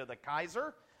money to the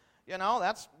Kaiser.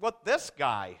 That's what this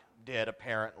guy did,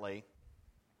 apparently.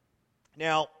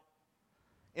 Now,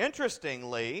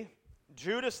 interestingly,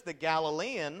 Judas the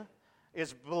Galilean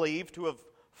is believed to have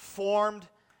formed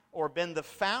or been the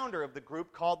founder of the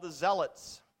group called the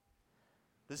Zealots.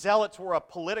 The Zealots were a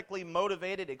politically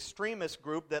motivated extremist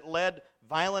group that led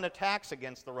violent attacks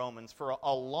against the Romans for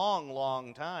a long,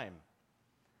 long time.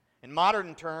 In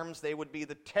modern terms, they would be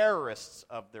the terrorists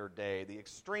of their day, the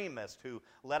extremists who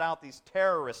let out these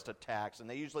terrorist attacks, and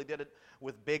they usually did it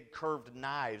with big curved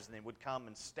knives, and they would come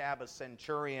and stab a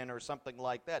centurion or something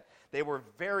like that. They were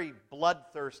very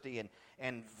bloodthirsty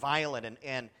and violent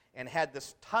and had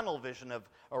this tunnel vision of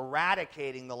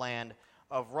eradicating the land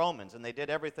of Romans, and they did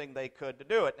everything they could to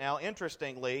do it. Now,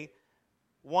 interestingly,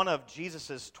 one of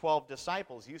Jesus' 12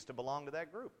 disciples used to belong to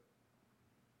that group.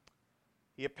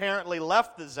 He apparently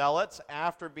left the Zealots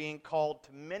after being called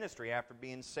to ministry, after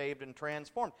being saved and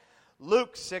transformed.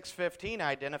 Luke 6:15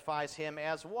 identifies him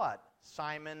as what?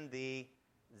 Simon the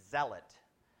Zealot.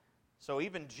 So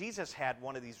even Jesus had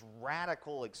one of these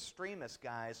radical extremist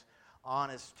guys on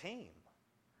his team.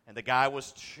 And the guy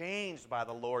was changed by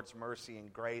the Lord's mercy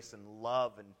and grace and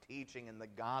love and teaching in the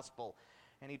gospel,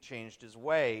 and he changed his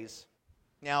ways.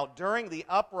 Now, during the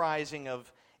uprising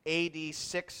of AD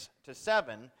 6 to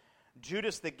 7,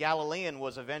 Judas the Galilean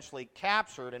was eventually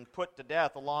captured and put to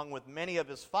death along with many of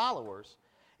his followers,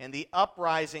 and the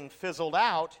uprising fizzled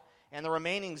out, and the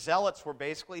remaining zealots were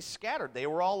basically scattered. They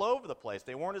were all over the place.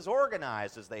 They weren't as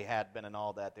organized as they had been and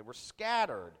all that. They were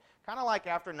scattered. Kind of like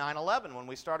after 9/11 when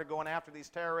we started going after these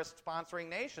terrorist-sponsoring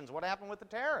nations. What happened with the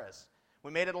terrorists?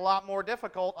 We made it a lot more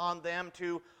difficult on them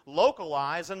to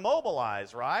localize and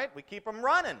mobilize, right? We keep them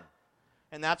running.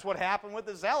 And that's what happened with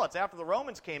the zealots. After the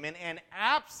Romans came in and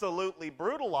absolutely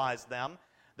brutalized them,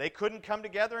 they couldn't come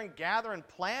together and gather and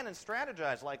plan and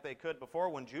strategize like they could before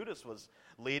when Judas was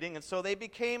leading, and so they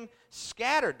became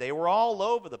scattered. They were all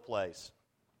over the place.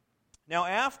 Now,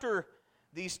 after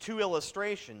these two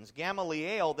illustrations,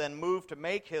 Gamaliel then moved to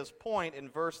make his point in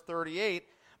verse 38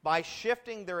 by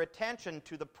shifting their attention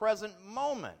to the present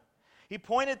moment. He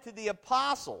pointed to the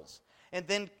apostles, and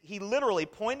then he literally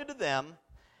pointed to them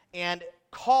and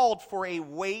called for a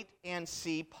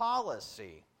wait-and-see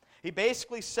policy. He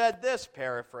basically said this,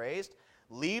 paraphrased,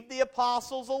 leave the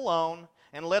apostles alone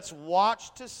and let's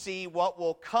watch to see what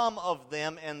will come of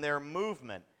them and their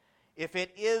movement.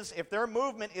 If their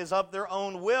movement is of their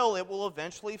own will, it will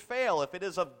eventually fail. If it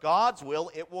is of God's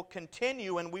will, it will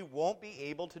continue and we won't be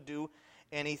able to do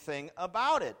anything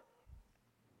about it.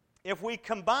 If we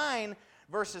combine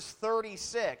verses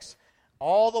 36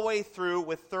 all the way through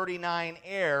with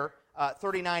 39a,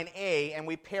 and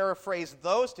we paraphrase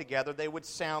those together, they would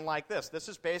sound like this. This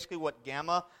is basically what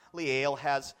Gamaliel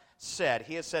has said.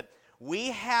 He has said,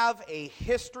 we have a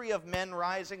history of men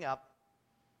rising up.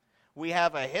 We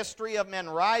have a history of men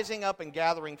rising up and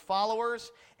gathering followers,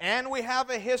 and we have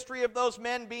a history of those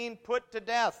men being put to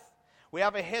death. We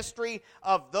have a history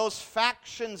of those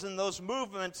factions and those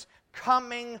movements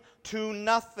coming to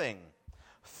nothing.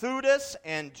 Theudas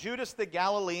and Judas the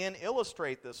Galilean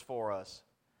illustrate this for us.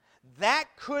 That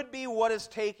could be what is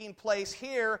taking place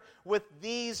here with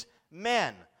these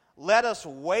men. Let us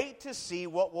wait to see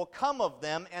what will come of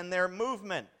them and their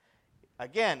movement.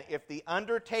 Again, if the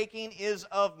undertaking is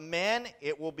of men,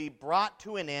 it will be brought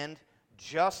to an end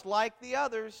just like the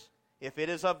others. If it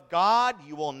is of God,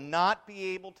 you will not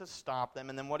be able to stop them.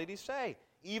 And then what did he say?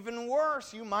 Even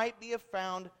worse, you might be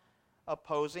found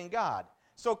opposing God.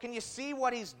 So can you see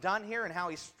what he's done here and how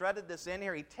he's threaded this in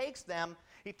here? He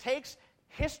takes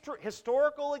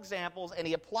historical examples and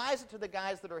he applies it to the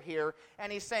guys that are here,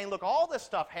 and he's saying, look, all this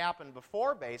stuff happened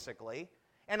before, basically,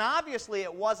 and obviously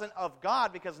it wasn't of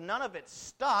God because none of it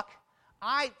stuck.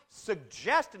 I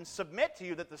suggest and submit to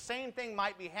you that the same thing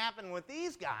might be happening with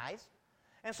these guys,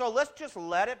 and so let's just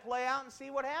let it play out and see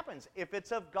what happens. If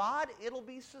it's of God, it'll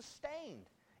be sustained.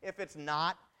 If it's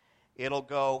not, it'll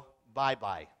go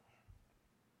bye-bye.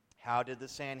 How did the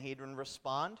Sanhedrin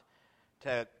respond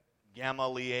to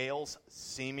Gamaliel's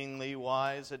seemingly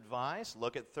wise advice?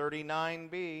 Look at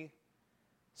 39b.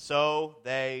 So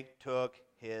they took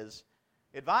his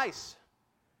advice.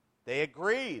 They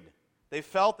agreed. They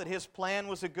felt that his plan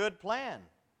was a good plan.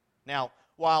 Now,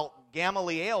 while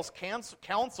Gamaliel's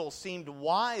counsel seemed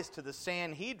wise to the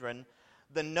Sanhedrin,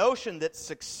 the notion that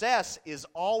success is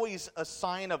always a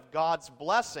sign of God's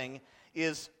blessing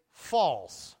is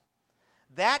false.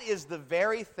 That is the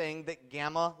very thing that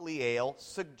Gamaliel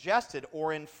suggested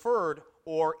or inferred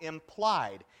or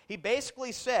implied. He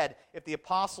basically said, if the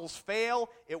apostles fail,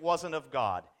 it wasn't of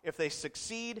God. If they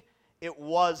succeed, it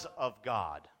was of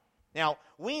God. Now,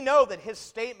 we know that his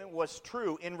statement was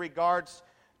true in regards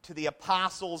to the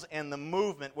apostles and the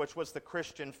movement, which was the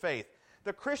Christian faith.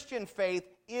 The Christian faith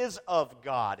is of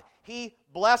God. He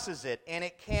blesses it, and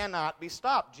it cannot be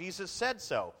stopped. Jesus said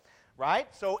so.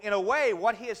 Right? So in a way,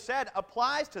 what he has said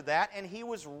applies to that, and he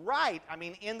was right. I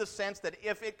mean, in the sense that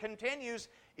if it continues,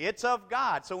 it's of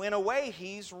God. So in a way,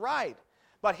 he's right.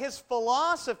 But his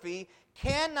philosophy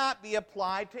cannot be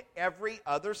applied to every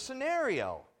other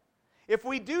scenario. If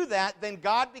we do that, then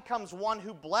God becomes one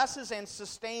who blesses and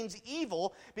sustains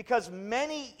evil, because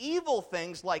many evil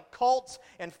things like cults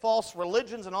and false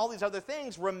religions and all these other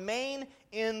things remain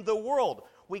in the world.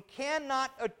 We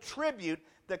cannot attribute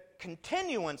the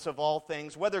continuance of all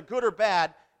things, whether good or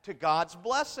bad, to God's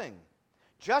blessing.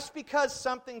 Just because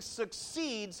something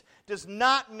succeeds does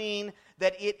not mean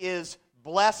that it is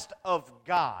blessed of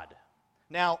God.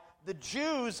 Now, the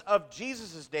Jews of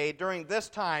Jesus' day during this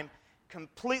time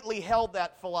completely held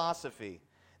that philosophy.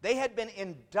 They had been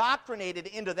indoctrinated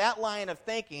into that line of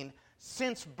thinking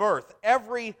since birth,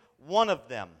 every one of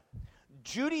them.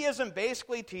 Judaism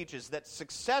basically teaches that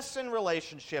success in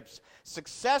relationships,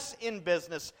 success in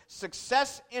business,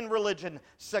 success in religion,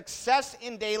 success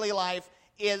in daily life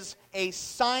is a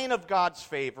sign of God's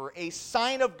favor, a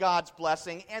sign of God's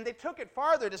blessing, and they took it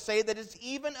farther to say that it's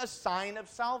even a sign of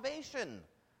salvation.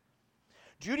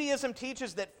 Judaism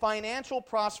teaches that financial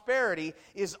prosperity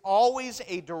is always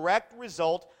a direct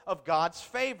result of God's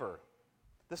favor.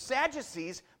 The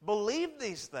Sadducees believed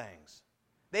these things.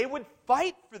 They would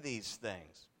fight for these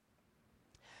things.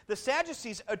 The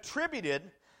Sadducees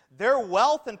attributed their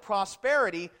wealth and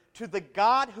prosperity to the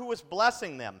God who was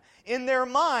blessing them. In their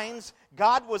minds,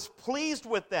 God was pleased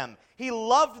with them. He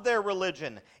loved their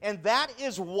religion, and that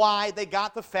is why they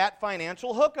got the fat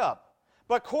financial hookup.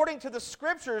 But according to the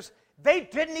Scriptures, they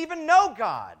didn't even know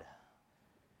God.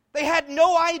 They had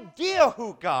no idea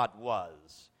who God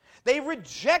was. They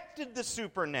rejected the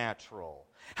supernatural.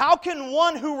 How can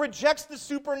one who rejects the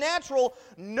supernatural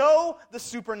know the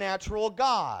supernatural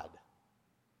God?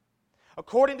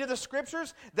 According to the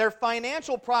Scriptures, their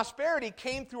financial prosperity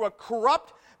came through a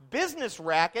corrupt business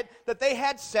racket that they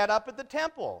had set up at the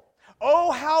temple.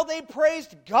 Oh, how they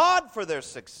praised God for their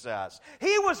success.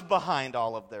 He was behind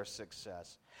all of their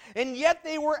success. And yet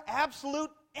they were absolute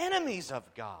enemies of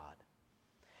God.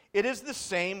 It is the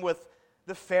same with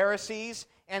the Pharisees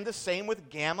and the same with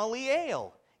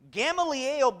Gamaliel.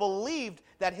 Gamaliel believed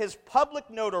that his public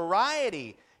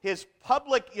notoriety, his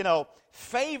public,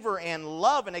 favor and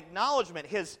love and acknowledgement,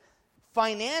 his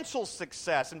financial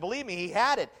success, and believe me, he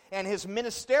had it, and his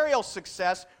ministerial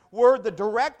success were the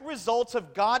direct results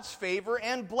of God's favor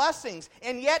and blessings.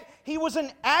 And yet, he was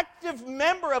an active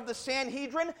member of the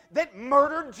Sanhedrin that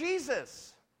murdered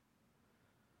Jesus.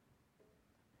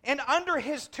 And under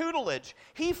his tutelage,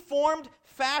 he formed,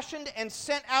 fashioned, and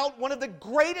sent out one of the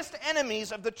greatest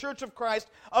enemies of the Church of Christ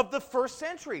of the first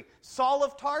century, Saul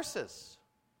of Tarsus.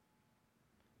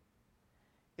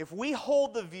 If we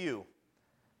hold the view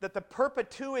that the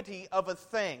perpetuity of a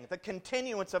thing, the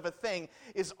continuance of a thing,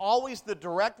 is always the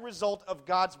direct result of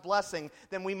God's blessing,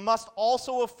 then we must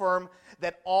also affirm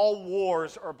that all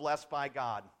wars are blessed by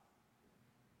God.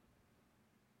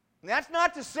 And that's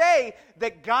not to say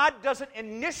that God doesn't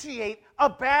initiate a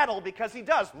battle, because He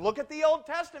does. Look at the Old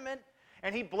Testament,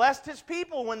 And He blessed His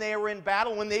people when they were in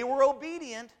battle, when they were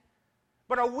obedient.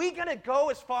 But are we going to go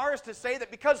as far as to say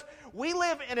that because we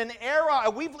live in an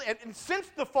era, and since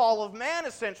the fall of man,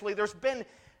 essentially, there's been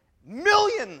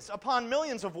millions upon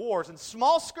millions of wars, and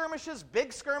small skirmishes,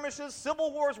 big skirmishes,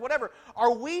 civil wars, whatever.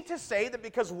 Are we to say that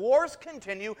because wars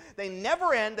continue, they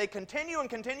never end, they continue and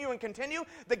continue and continue,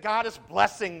 that God is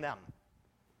blessing them?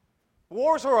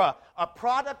 Wars are a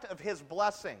product of His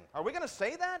blessing. Are we going to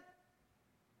say that?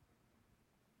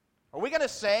 Are we going to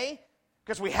say,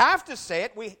 because we have to say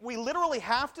it, we literally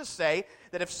have to say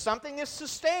that if something is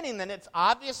sustaining, then it's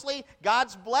obviously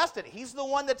God's blessed it. He's the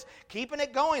one that's keeping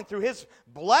it going through His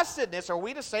blessedness. Are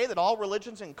we to say that all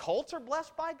religions and cults are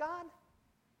blessed by God?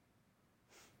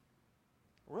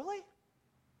 Really?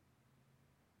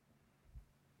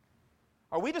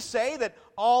 Are we to say that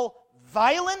all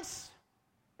violence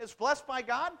is blessed by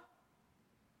God?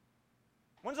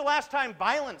 When's the last time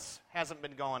violence hasn't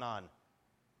been going on?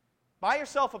 Buy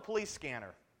yourself a police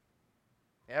scanner.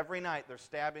 Every night there's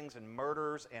stabbings and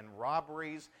murders and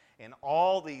robberies and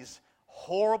all these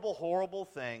horrible, horrible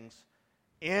things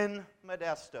in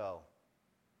Modesto.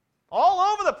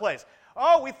 All over the place.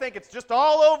 Oh, we think it's just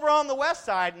all over on the west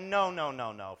side. No, no,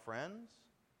 no, no, friends.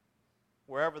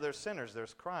 Wherever there's sinners,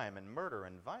 there's crime and murder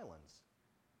and violence.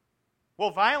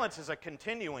 Well, violence is a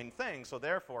continuing thing, so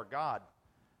therefore God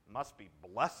must be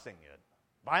blessing it.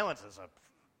 Violence is a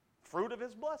fruit of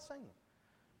His blessing.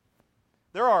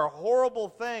 There are horrible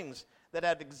things that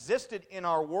have existed in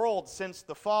our world since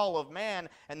the fall of man,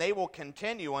 and they will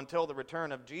continue until the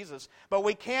return of Jesus. But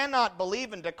we cannot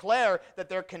believe and declare that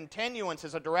their continuance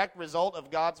is a direct result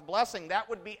of God's blessing. That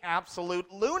would be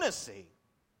absolute lunacy.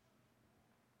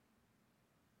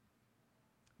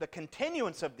 The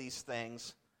continuance of these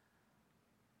things,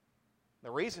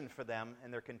 the reason for them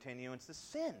and their continuance is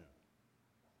sin,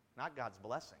 not God's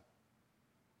blessing.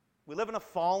 We live in a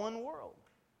fallen world.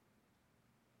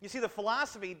 You see, the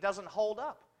philosophy doesn't hold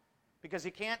up because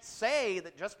you can't say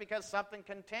that just because something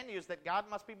continues that God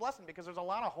must be blessing, because there's a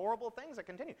lot of horrible things that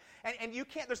continue. And you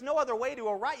can't, there's no other way to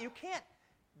arrive. You can't,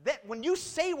 that when you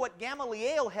say what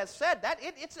Gamaliel has said,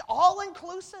 it's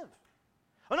all-inclusive.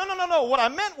 Oh, no, no, no, no. What I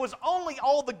meant was only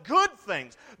all the good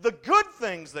things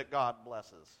that God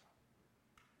blesses.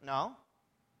 No.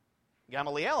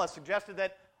 Gamaliel has suggested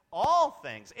that all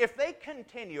things, if they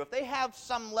continue, if they have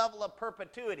some level of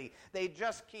perpetuity, they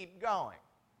just keep going,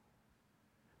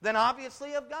 then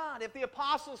obviously of God. If the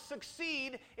apostles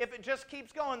succeed, if it just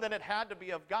keeps going, then it had to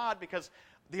be of God, because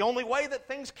the only way that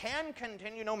things can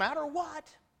continue no matter what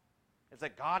is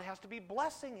that God has to be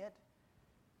blessing it.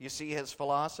 You see his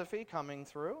philosophy coming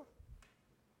through?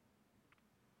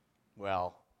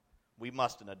 Well, we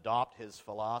must adopt his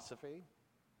philosophy,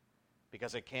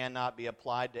 because it cannot be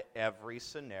applied to every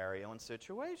scenario and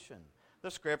situation. The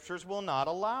Scriptures will not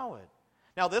allow it.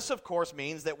 Now, this, of course,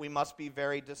 means that we must be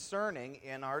very discerning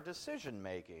in our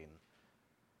decision-making.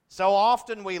 So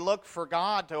often we look for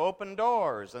God to open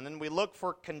doors, and then we look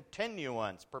for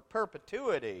continuance, for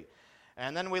perpetuity,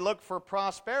 and then we look for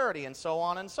prosperity, and so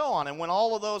on and so on. And when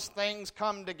all of those things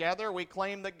come together, we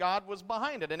claim that God was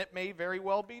behind it, and it may very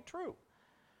well be true.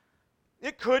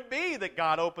 It could be that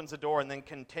God opens a door and then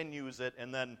continues it,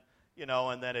 and then,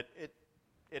 and then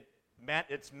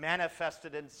it's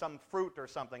manifested in some fruit or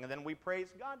something, and then we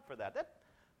praise God for that.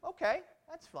 Okay,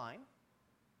 that's fine.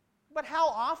 But how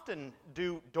often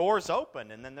do doors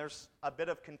open, and then there's a bit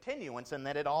of continuance, and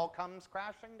then it all comes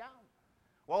crashing down?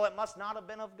 Well, it must not have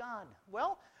been of God.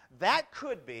 Well, that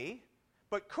could be.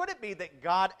 But could it be that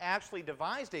God actually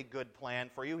devised a good plan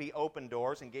for you? He opened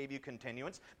doors and gave you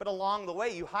continuance, but along the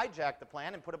way you hijacked the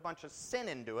plan and put a bunch of sin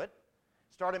into it,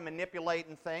 started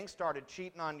manipulating things, started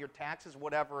cheating on your taxes,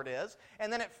 whatever it is,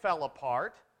 and then it fell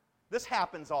apart. This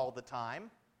happens all the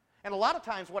time. And a lot of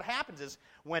times what happens is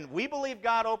when we believe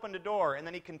God opened a door and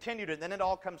then He continued it, and then it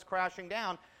all comes crashing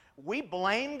down, we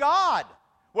blame God.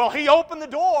 Well, He opened the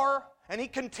door and He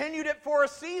continued it for a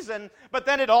season, but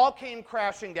then it all came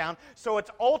crashing down, so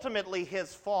it's ultimately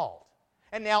His fault.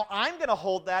 And now I'm going to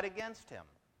hold that against Him.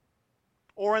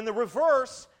 Or in the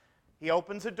reverse, He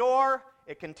opens a door,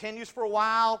 it continues for a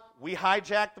while, we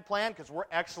hijack the plan because we're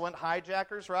excellent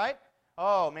hijackers, right?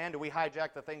 Oh man, do we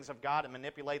hijack the things of God and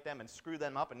manipulate them and screw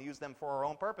them up and use them for our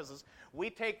own purposes. We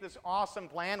take this awesome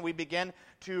plan, we begin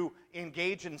to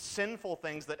engage in sinful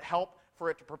things that help for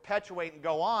it to perpetuate and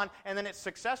go on, and then it's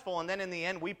successful, and then in the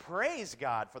end we praise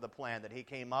God for the plan that He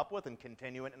came up with and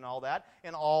continue it and all that,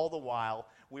 and all the while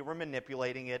we were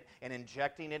manipulating it and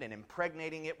injecting it and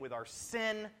impregnating it with our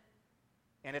sin,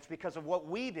 and it's because of what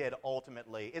we did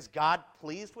ultimately. Is God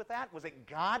pleased with that? Was it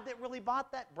God that really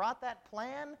brought that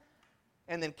plan?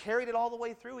 and then carried it all the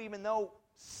way through, even though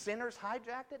sinners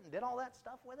hijacked it and did all that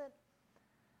stuff with it?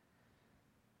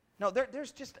 No,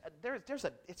 it's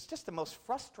just the most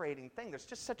frustrating thing. There's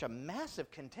just such a massive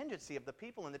contingency of the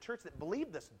people in the church that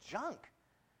believe this junk.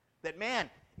 That, man,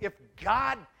 if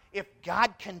God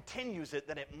continues it,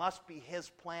 then it must be His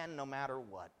plan no matter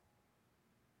what.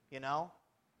 You know?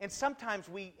 And sometimes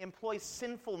we employ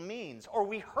sinful means, or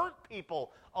we hurt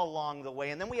people along the way,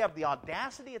 and then we have the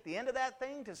audacity at the end of that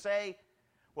thing to say,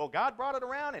 well, God brought it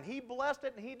around, and He blessed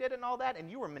it, and He did it and all that, and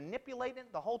you were manipulating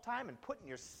it the whole time and putting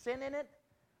your sin in it?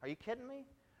 Are you kidding me?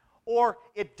 Or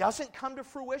it doesn't come to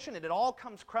fruition and it all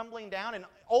comes crumbling down, and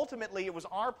ultimately it was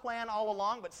our plan all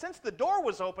along, but since the door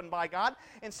was opened by God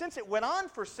and since it went on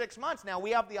for 6 months, now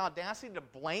we have the audacity to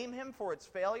blame Him for its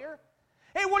failure?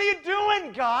 Hey, what are you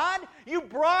doing, God? You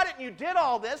brought it and you did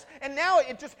all this, and now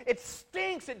it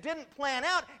stinks. It didn't plan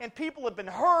out, and people have been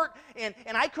hurt, and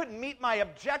I couldn't meet my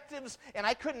objectives, and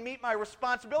I couldn't meet my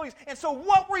responsibilities. And so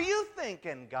what were you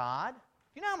thinking, God?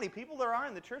 Do you know how many people there are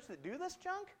in the church that do this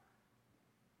junk?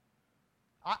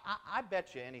 I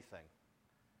bet you anything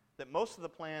that most of the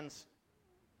plans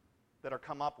that are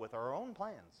come up with are our own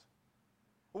plans.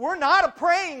 We're not a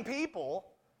praying people,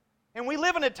 and we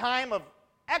live in a time of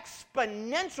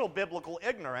exponential biblical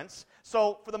ignorance.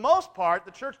 So for the most part,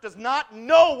 the church does not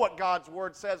know what God's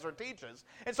Word says or teaches,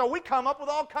 and so we come up with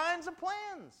all kinds of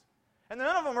plans, and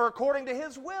none of them are according to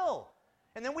His will.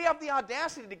 And then we have the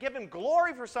audacity to give Him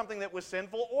glory for something that was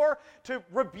sinful, or to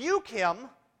rebuke Him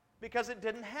because it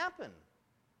didn't happen.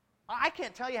 I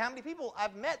can't tell you how many people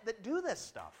I've met that do this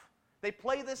stuff. They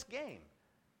play this game.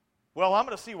 Well, I'm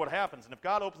going to see what happens, and if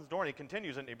God opens the door and He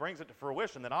continues it and He brings it to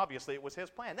fruition, then obviously it was His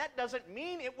plan. That doesn't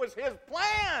mean it was His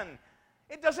plan.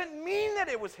 It doesn't mean that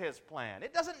it was His plan.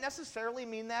 It doesn't necessarily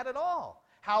mean that at all.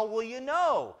 How will you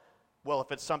know? Well,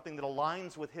 if it's something that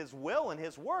aligns with His will and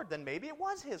His Word, then maybe it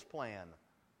was His plan.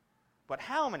 But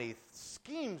how many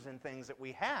schemes and things that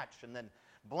we hatch and then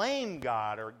blame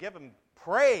God or give Him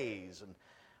praise, and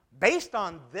based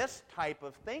on this type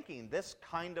of thinking, this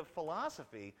kind of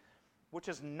philosophy, which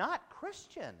is not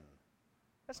Christian.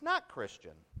 It's not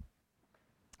Christian.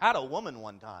 I had a woman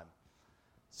one time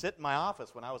sit in my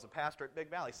office when I was a pastor at Big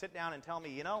Valley, sit down and tell me,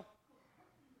 you know,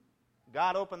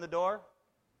 God opened the door,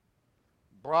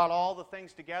 brought all the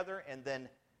things together, and then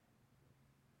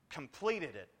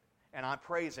completed it. And I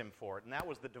praise Him for it. And that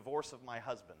was the divorce of my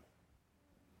husband.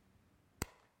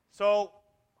 So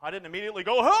I didn't immediately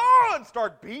go, oh, and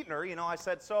start beating her. You know, I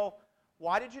said, so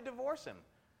why did you divorce him?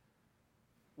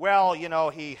 Well, you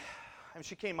know,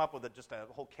 she came up with just a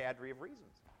whole cadre of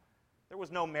reasons. There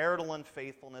was no marital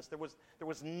unfaithfulness. There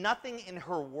was nothing in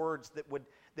her words that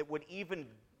would even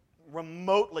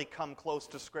remotely come close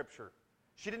to Scripture.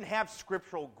 She didn't have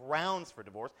scriptural grounds for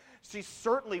divorce. She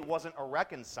certainly wasn't a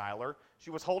reconciler. She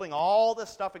was holding all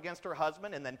this stuff against her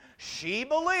husband, and then she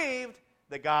believed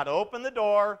that God opened the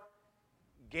door,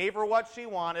 gave her what she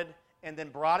wanted, and then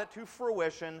brought it to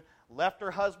fruition, left her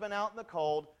husband out in the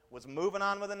cold, was moving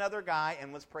on with another guy,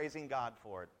 and was praising God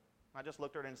for it. I just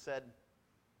looked at her and said,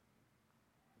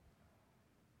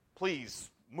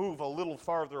 please move a little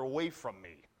farther away from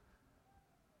me.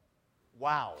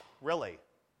 Wow, really?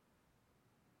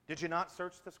 Did you not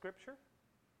search the Scripture?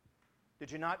 Did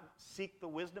you not seek the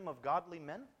wisdom of godly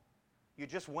men? You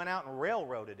just went out and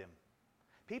railroaded him.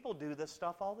 People do this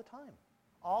stuff all the time.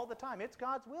 All the time. It's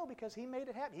God's will because He made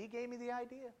it happen. He gave me the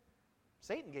idea.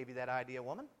 Satan gave you that idea,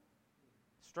 woman.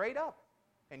 Straight up.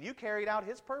 And you carried out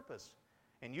his purpose.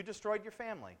 And you destroyed your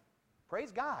family.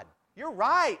 Praise God. You're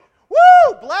right.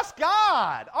 Woo! Bless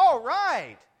God. All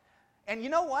right. And you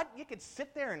know what? You could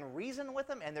sit there and reason with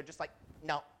them, and they're just like,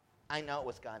 no, I know it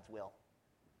was God's will.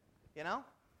 You know?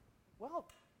 Well,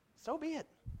 so be it.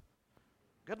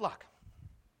 Good luck.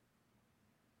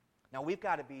 Now, we've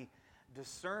got to be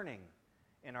discerning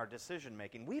in our decision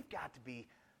making. We've got to be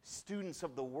students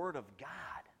of the Word of God.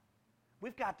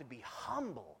 We've got to be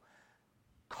humble,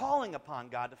 calling upon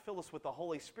God to fill us with the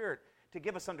Holy Spirit, to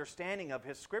give us understanding of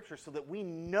His Scripture so that we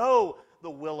know the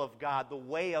will of God, the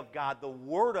way of God, the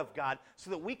Word of God, so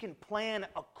that we can plan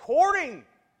according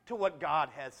to what God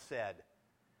has said,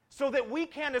 so that we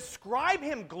can ascribe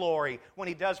Him glory when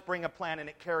He does bring a plan and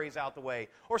it carries out the way,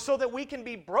 or so that we can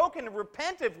be broken and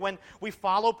repentive when we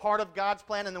follow part of God's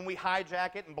plan and then we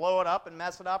hijack it and blow it up and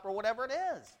mess it up or whatever it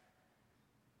is.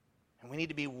 And we need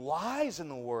to be wise in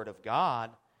the Word of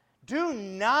God. Do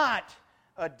not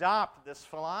adopt this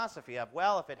philosophy of,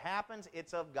 well, if it happens,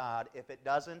 it's of God. If it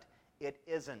doesn't, it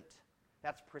isn't.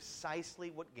 That's precisely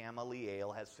what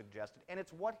Gamaliel has suggested, and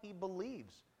it's what he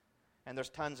believes. And there's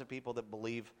tons of people that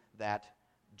believe that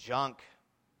junk.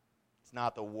 It's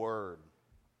not the Word.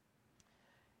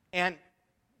 And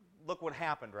look what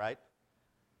happened, right?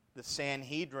 The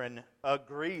Sanhedrin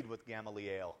agreed with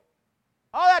Gamaliel.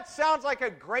 Oh, that sounds like a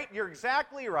great, you're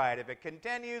exactly right. If it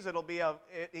continues, it'll be of,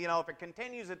 if it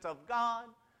continues, it's of God.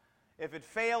 If it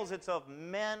fails, it's of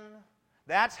men.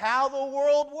 That's how the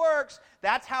world works.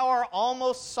 That's how our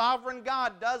almost sovereign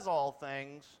God does all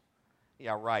things.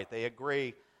 Yeah, right, they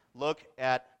agree. Look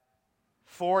at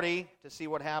 40 to see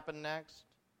what happened next.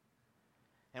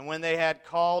 And when they had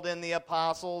called in the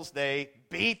apostles, they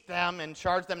beat them and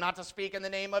charged them not to speak in the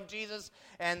name of Jesus,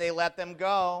 and they let them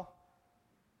go.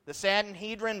 The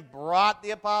Sanhedrin brought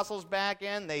the apostles back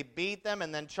in, they beat them,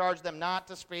 and then charged them not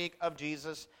to speak of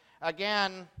Jesus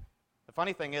again. The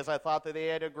funny thing is, I thought that they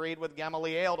had agreed with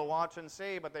Gamaliel to watch and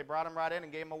see, but they brought him right in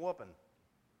and gave him a whooping.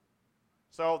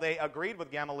 So they agreed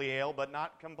with Gamaliel, but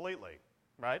not completely,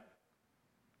 right?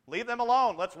 Leave them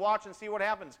alone. Let's watch and see what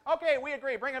happens. Okay, we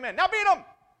agree. Bring him in. Now beat him!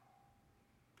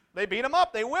 They beat him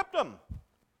up. They whipped him.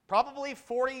 Probably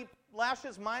 40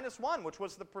 lashes minus one, which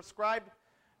was the prescribed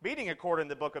beating according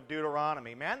to the book of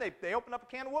Deuteronomy. Man, they opened up a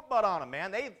can of whoop butt on him,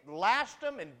 man. They lashed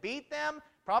them and beat them.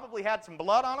 Probably had some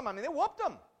blood on them. I mean, they whooped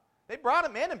them. They brought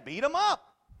him in and beat him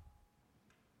up.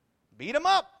 Beat him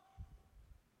up.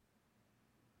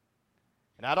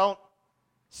 And I don't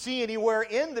see anywhere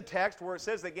in the text where it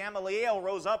says that Gamaliel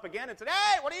rose up again and said,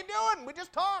 "Hey, what are you doing? We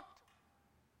just talked."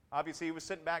 Obviously, he was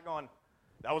sitting back going,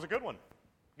 "That was a good one.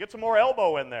 Get some more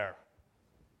elbow in there."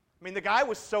 I mean, the guy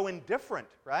was so indifferent,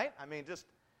 right? I mean,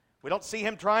 we don't see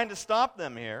him trying to stop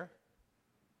them here.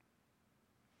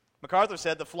 MacArthur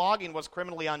said the flogging was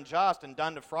criminally unjust and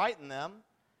done to frighten them.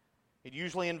 It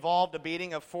usually involved a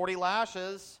beating of 40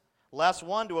 lashes, less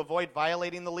one to avoid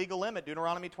violating the legal limit,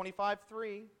 Deuteronomy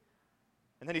 25:3.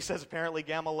 And then he says apparently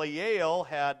Gamaliel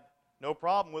had no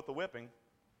problem with the whipping.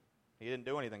 He didn't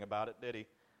do anything about it, did he?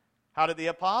 How did the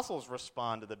apostles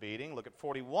respond to the beating? Look at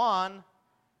 41.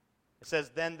 It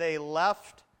says, "Then they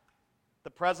left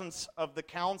the presence of the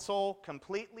council,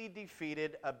 completely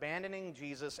defeated, abandoning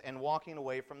Jesus and walking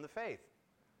away from the faith."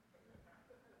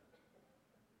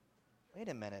 Wait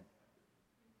a minute.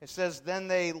 It says, "Then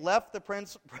they left the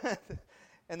prince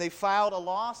and they filed a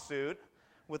lawsuit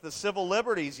with the Civil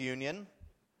Liberties Union."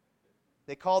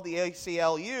 They called the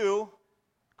ACLU,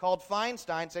 called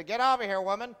Feinstein, said, "Get over here,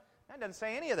 woman." That doesn't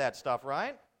say any of that stuff,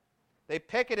 right? They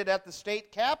picketed at the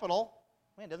state capitol.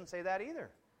 It doesn't say that either.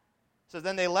 It says,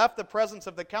 "Then they left the presence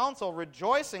of the council,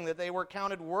 rejoicing that they were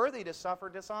counted worthy to suffer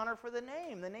dishonor for the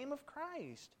name of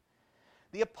Christ."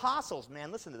 The apostles,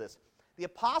 man, listen to this. The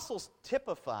apostles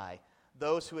typify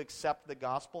those who accept the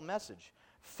gospel message.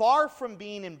 Far from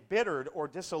being embittered or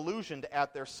disillusioned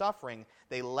at their suffering,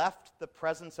 they left the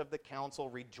presence of the council,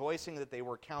 rejoicing that they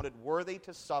were counted worthy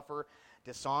to suffer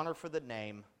dishonor for the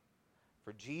name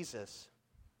for Jesus.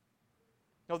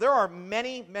 Now, there are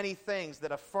many, many things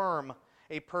that affirm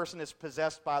a person is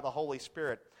possessed by the Holy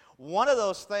Spirit. One of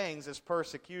those things is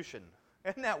persecution.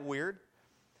 Isn't that weird?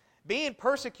 Being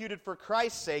persecuted for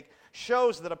Christ's sake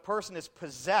shows that a person is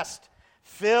possessed,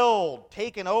 filled,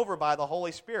 taken over by the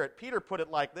Holy Spirit. Peter put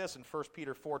it like this in 1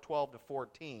 Peter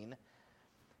 4:12-14.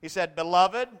 He said,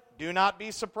 "Beloved, do not be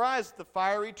surprised at the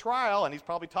fiery trial," and he's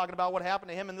probably talking about what happened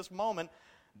to him in this moment.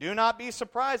 "Do not be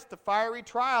surprised at the fiery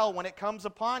trial when it comes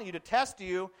upon you to test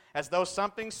you as though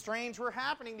something strange were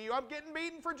happening to you." I'm getting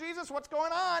beaten for Jesus. What's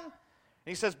going on? And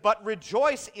he says, "But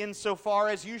rejoice insofar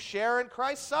as you share in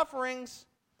Christ's sufferings,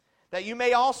 that you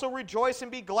may also rejoice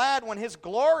and be glad when his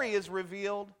glory is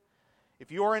revealed. If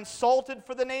you are insulted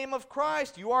for the name of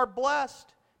Christ, you are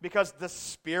blessed, because the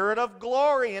Spirit of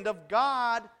glory and of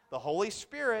God, the Holy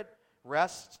Spirit,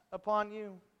 rests upon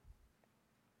you."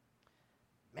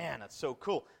 Man, that's so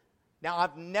cool. Now,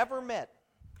 I've never met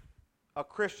a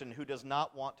Christian who does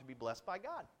not want to be blessed by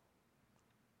God.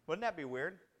 Wouldn't that be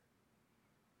weird?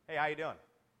 "Hey, how you doing?"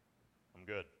 "I'm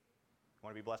good."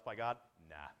 "Want to be blessed by God?"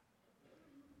 "Nah."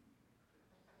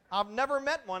 I've never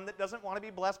met one that doesn't want to be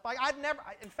blessed by God.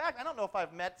 In fact, I don't know if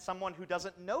I've met someone who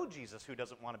doesn't know Jesus who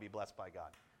doesn't want to be blessed by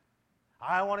God.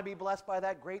 I want to be blessed by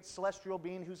that great celestial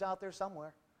being who's out there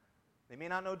somewhere. They may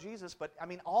not know Jesus, but I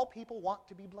mean, all people want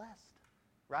to be blessed,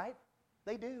 right?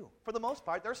 They do, for the most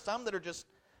part. There's some that are just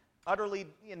utterly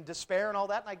in despair and all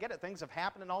that, and I get it. Things have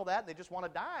happened and all that, and they just want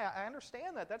to die. I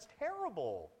understand that. That's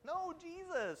terrible. No,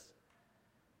 Jesus.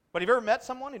 But have you ever met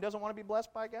someone who doesn't want to be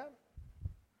blessed by God?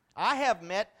 I have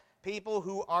met people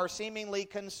who are seemingly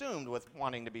consumed with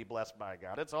wanting to be blessed by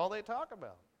God. It's all they talk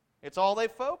about. It's all they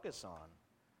focus on.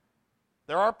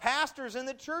 There are pastors in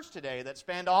the church today that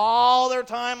spend all their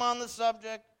time on the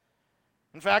subject.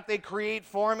 In fact, they create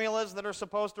formulas that are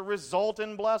supposed to result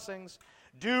in blessings.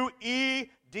 Do E,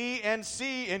 D, and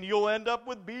C, and you'll end up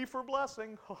with B for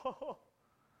blessing.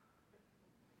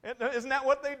 Isn't that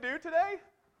what they do today?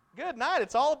 Good night.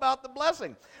 It's all about the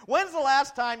blessing. When's the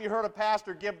last time you heard a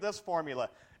pastor give this formula?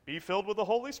 Be filled with the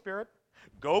Holy Spirit,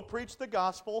 go preach the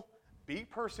gospel, be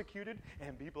persecuted,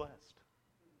 and be blessed.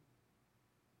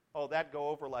 Oh, that'd go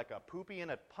over like a poopy in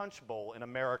a punch bowl in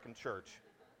American church.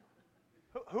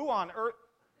 Who on earth?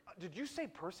 Did you say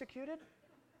persecuted?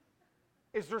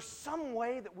 Is there some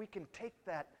way that we can take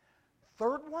that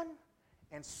third one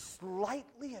and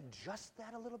slightly adjust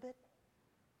that a little bit?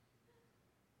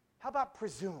 How about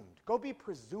presumed? Go be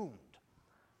presumed.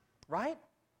 Right?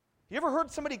 You ever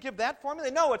heard somebody give that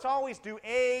formula? No, it's always do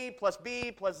A plus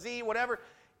B plus Z, whatever.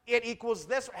 It equals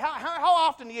this. How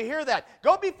often do you hear that?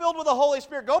 Go be filled with the Holy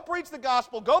Spirit. Go preach the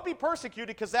gospel. Go be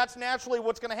persecuted, because that's naturally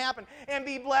what's going to happen. And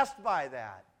be blessed by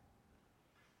that.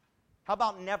 How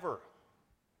about never?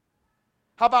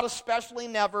 How about especially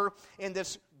never in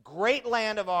this great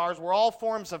land of ours where all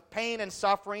forms of pain and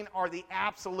suffering are the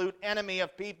absolute enemy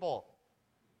of people?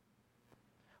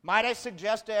 Might I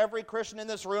suggest to every Christian in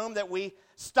this room that we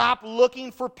stop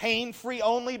looking for pain-free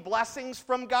only blessings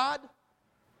from God?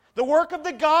 The work of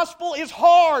the gospel is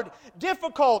hard,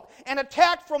 difficult, and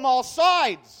attacked from all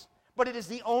sides. But it is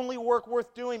the only work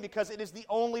worth doing, because it is the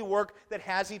only work that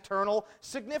has eternal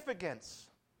significance.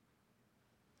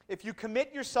 If you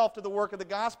commit yourself to the work of the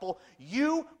gospel,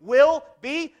 you will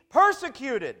be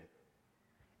persecuted.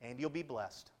 And you'll be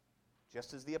blessed,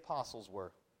 just as the apostles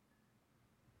were.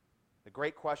 The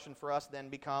great question for us then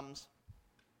becomes,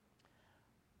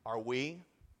 are we,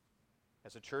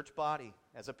 as a church body,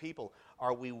 as a people,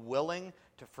 are we willing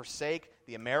to forsake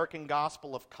the American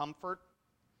gospel of comfort,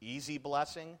 easy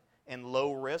blessing, and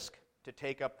low risk to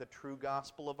take up the true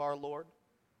gospel of our Lord?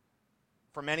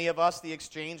 For many of us, the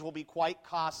exchange will be quite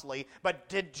costly, but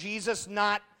did Jesus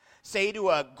not say to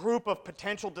a group of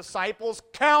potential disciples,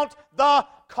 count the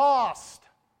cost?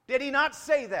 Did he not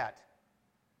say that?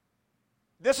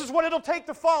 This is what it'll take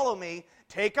to follow me.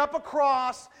 Take up a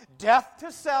cross, death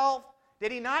to self.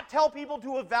 Did he not tell people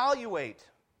to evaluate?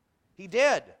 He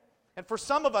did. And for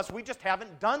some of us, we just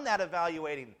haven't done that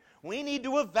evaluating. We need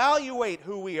to evaluate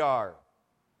who we are.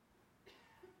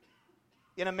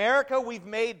 In America, we've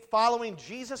made following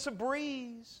Jesus a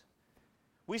breeze.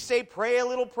 We say, pray a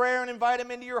little prayer and invite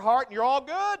him into your heart, and you're all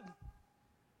good.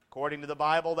 According to the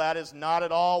Bible, that is not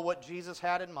at all what Jesus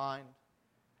had in mind.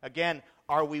 Again,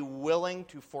 are we willing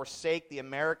to forsake the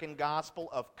American gospel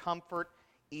of comfort,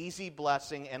 easy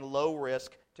blessing, and low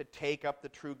risk to take up the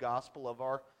true gospel of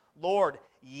our Lord?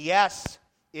 Yes,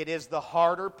 it is the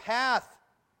harder path.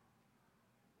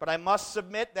 But I must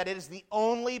submit that it is the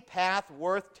only path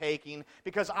worth taking,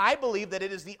 because I believe that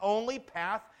it is the only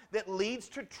path that leads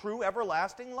to true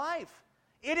everlasting life.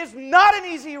 It is not an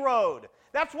easy road.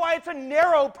 That's why it's a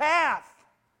narrow path.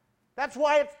 That's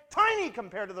why it's tiny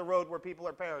compared to the road where people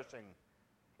are perishing.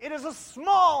 It is a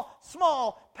small,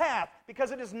 small path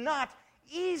because it is not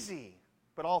easy.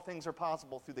 But all things are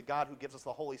possible through the God who gives us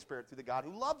the Holy Spirit, through the God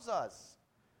who loves us.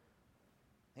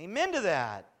 Amen to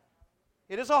that.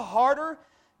 It is a harder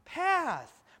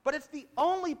path, but it's the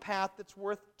only path that's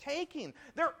worth taking.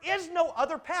 There is no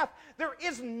other path. There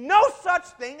is no such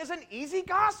thing as an easy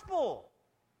gospel.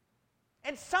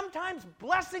 And sometimes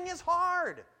blessing is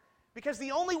hard, because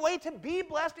the only way to be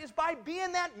blessed is by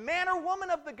being that man or woman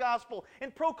of the gospel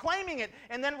and proclaiming it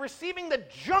and then receiving the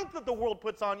junk that the world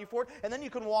puts on you for it, and then you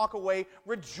can walk away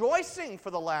rejoicing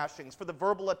for the lashings, for the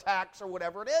verbal attacks or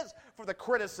whatever it is, for the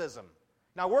criticism.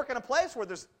 Now, I work in a place where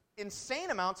there's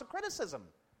insane amounts of criticism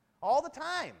all the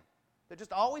time. They're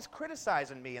just always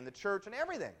criticizing me in the church and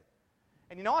everything.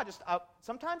 And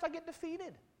sometimes I get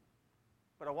defeated.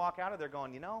 But I walk out of there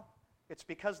going, it's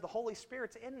because the Holy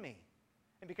Spirit's in me.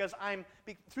 And because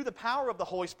through the power of the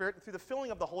Holy Spirit and through the filling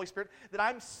of the Holy Spirit, that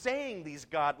I'm saying these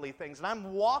godly things, and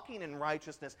I'm walking in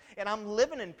righteousness, and I'm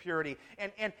living in purity.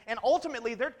 And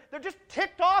ultimately, they're just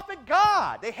ticked off at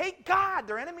God. They hate God.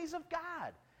 They're enemies of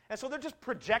God. And so they're just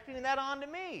projecting that onto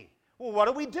me. Well, what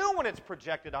do we do when it's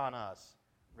projected on us?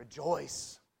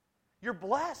 Rejoice. You're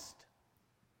blessed.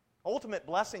 Ultimate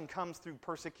blessing comes through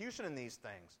persecution in these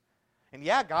things. And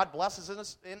yeah, God blesses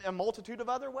us in a multitude of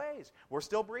other ways. We're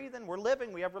still breathing. We're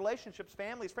living. We have relationships,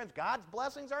 families, friends. God's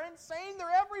blessings are insane.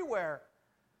 They're everywhere.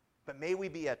 But may we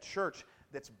be a church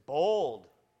that's bold.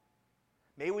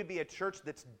 May we be a church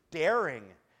that's daring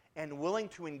and willing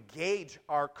to engage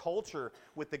our culture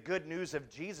with the good news of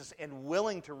Jesus and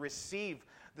willing to receive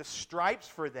the stripes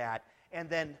for that. And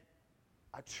then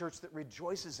a church that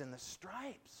rejoices in the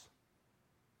stripes.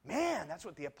 Man, that's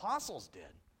what the apostles did.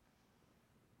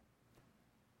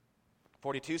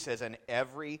 42 says, and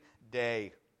every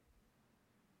day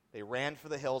they ran for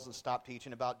the hills and stopped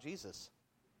teaching about Jesus.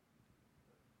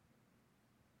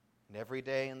 And every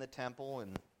day in the temple,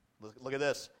 and look at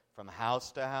this, from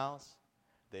house to house,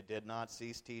 they did not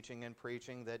cease teaching and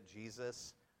preaching that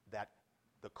Jesus, that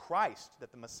the Christ,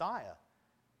 that the Messiah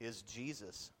is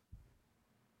Jesus.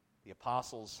 The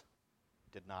apostles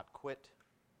did not quit.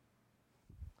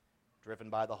 Driven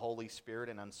by the Holy Spirit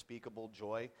and unspeakable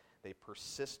joy, they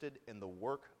persisted in the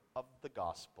work of the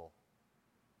gospel.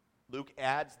 Luke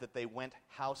adds that they went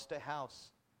house to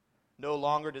house. No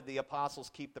longer did the apostles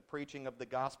keep the preaching of the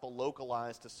gospel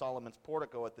localized to Solomon's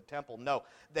portico at the temple. No,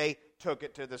 they took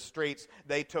it to the streets.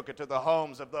 They took it to the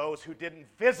homes of those who didn't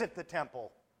visit the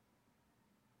temple.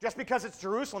 Just because it's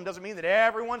Jerusalem doesn't mean that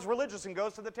everyone's religious and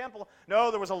goes to the temple. No,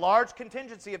 there was a large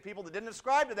contingency of people that didn't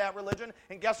ascribe to that religion.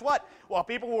 And guess what? While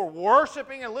people were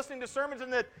worshiping and listening to sermons in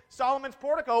the Solomon's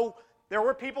portico, there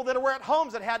were people that were at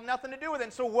homes that had nothing to do with it.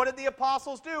 And so what did the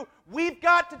apostles do? We've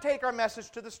got to take our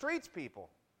message to the streets, people.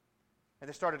 And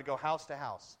they started to go house to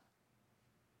house.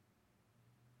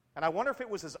 And I wonder if it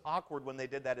was as awkward when they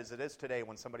did that as it is today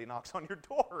when somebody knocks on your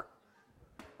door.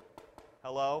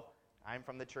 Hello? I'm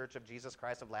from the Church of Jesus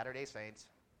Christ of Latter-day Saints.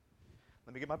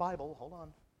 Let me get my Bible. Hold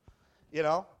on. You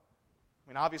know? I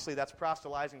mean, obviously that's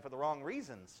proselytizing for the wrong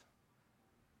reasons.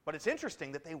 But it's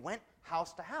interesting that they went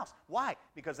house to house. Why?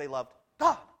 Because they loved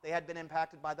God. They had been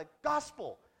impacted by the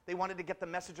gospel. They wanted to get the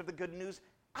message of the good news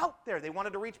out there. They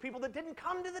wanted to reach people that didn't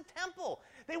come to the temple.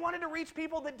 They wanted to reach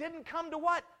people that didn't come to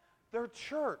what? Their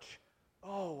church.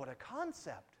 Oh, what a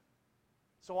concept.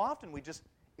 So often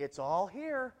it's all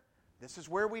here. This is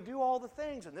where we do all the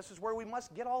things, and this is where we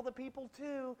must get all the people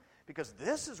to, because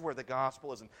this is where the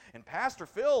gospel is. And Pastor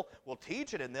Phil will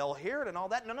teach it, and they'll hear it and all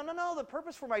that. No. The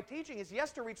purpose for my teaching is,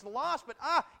 yes, to reach the lost, but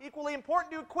equally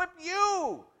important, to equip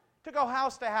you to go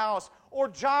house to house or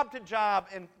job to job,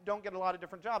 and don't get a lot of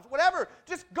different jobs. Whatever.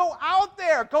 Just go out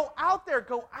there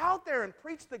and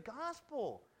preach the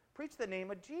gospel. Preach the name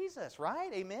of Jesus,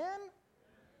 right? Amen?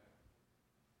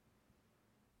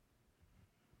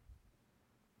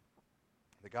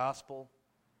 The gospel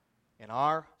in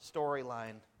our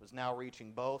storyline was now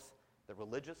reaching both the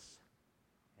religious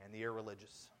and the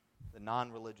irreligious, the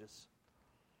non-religious.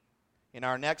 In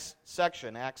our next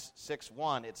section, Acts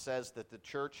 6:1, it says that the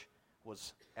church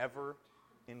was ever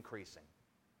increasing.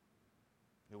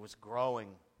 It was growing.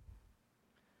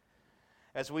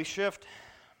 As we shift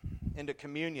into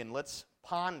communion, let's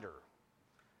ponder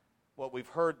what we've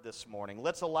heard this morning.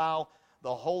 Let's allow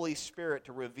the Holy Spirit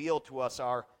to reveal to us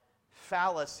our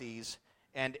fallacies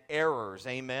and errors.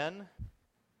 Amen?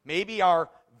 Maybe our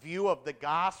view of the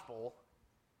gospel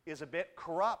is a bit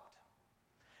corrupt.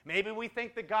 Maybe we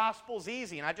think the gospel's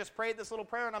easy, and I just prayed this little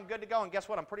prayer and I'm good to go, and guess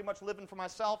what? I'm pretty much living for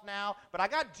myself now, but I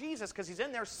got Jesus because he's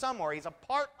in there somewhere. He's a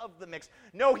part of the mix.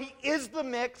 No, he is the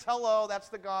mix. Hello, that's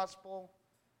the gospel.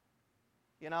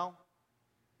 You know?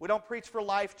 We don't preach for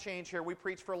life change here. We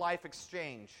preach for life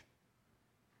exchange.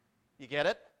 You get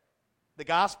it? The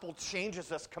gospel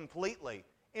changes us completely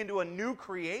into a new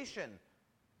creation.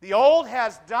 The old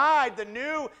has died, the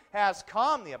new has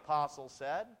come, the apostle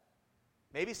said.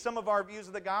 Maybe some of our views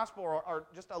of the gospel are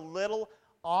just a little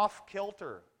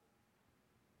off-kilter.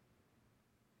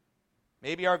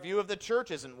 Maybe our view of the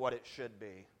church isn't what it should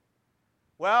be.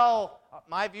 Well,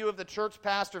 my view of the church,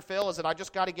 Pastor Phil, is that I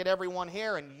just got to get everyone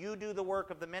here and you do the work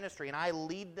of the ministry and I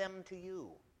lead them to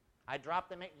you. I drop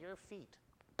them at your feet.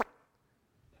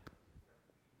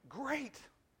 Great.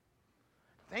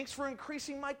 Thanks for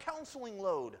increasing my counseling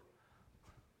load.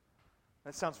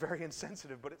 That sounds very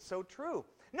insensitive, but it's so true.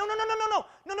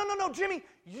 No, Jimmy,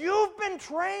 you've been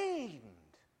trained.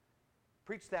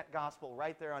 Preach that gospel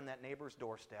right there on that neighbor's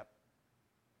doorstep.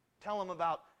 Tell them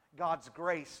about God's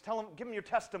grace. Give them your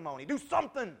testimony. Do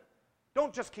something.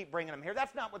 Don't just keep bringing them here.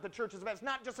 That's not what the church is about. It's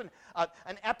not just an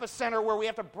epicenter where we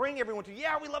have to bring everyone to.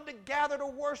 Yeah, we love to gather to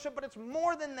worship, but it's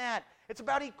more than that. It's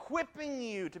about equipping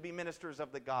you to be ministers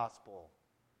of the gospel.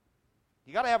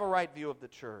 You got to have a right view of the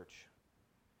church.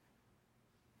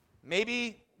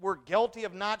 Maybe we're guilty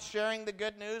of not sharing the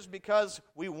good news because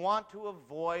we want to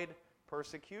avoid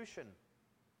persecution,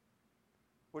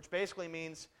 which basically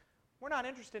means we're not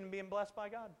interested in being blessed by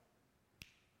God.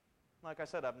 Like I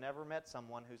said, I've never met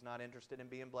someone who's not interested in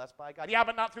being blessed by God. Yeah,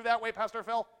 but not through that way, Pastor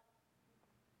Phil.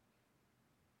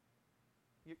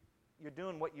 You're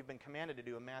doing what you've been commanded to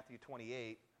do in Matthew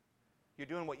 28. You're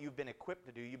doing what you've been equipped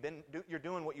to do. You're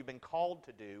doing what you've been called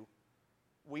to do.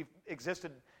 We've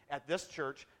existed at this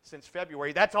church since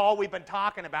February. That's all we've been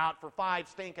talking about for 5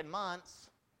 stinking months.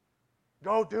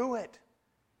 Go do it.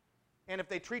 And if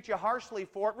they treat you harshly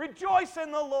for it, rejoice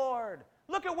in the Lord.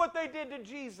 Look at what they did to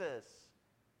Jesus.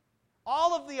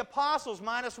 All of the apostles,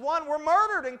 minus one, were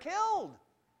murdered and killed.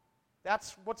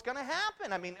 That's what's going to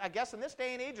happen. I mean, I guess in this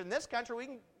day and age, in this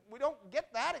country, we don't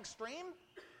get that extreme.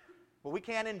 But we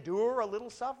can't endure a little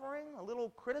suffering, a little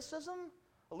criticism,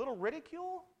 a little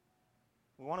ridicule.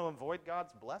 We want to avoid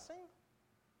God's blessing.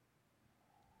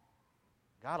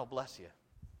 God will bless you.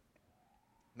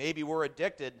 Maybe we're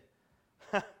addicted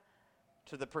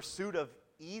to the pursuit of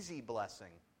easy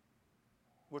blessing,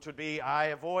 which would be, I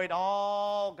avoid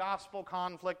all gospel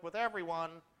conflict with everyone,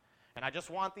 and I just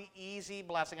want the easy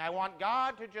blessing. I want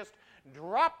God to just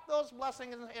drop those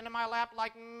blessings into my lap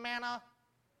like manna.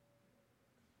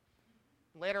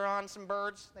 Later on, some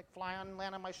birds, they fly on,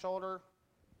 land on my shoulder.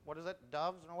 What is it?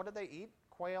 Doves? What did they eat?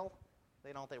 Quail?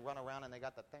 They don't. They run around and they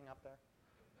got the thing up there.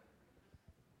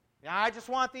 Yeah, I just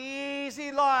want the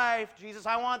easy life, Jesus.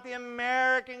 I want the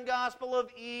American gospel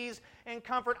of ease and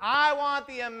comfort. I want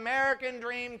the American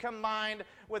dream combined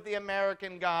with the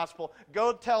American gospel.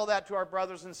 Go tell that to our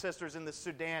brothers and sisters in the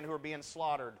Sudan who are being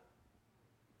slaughtered.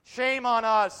 Shame on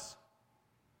us.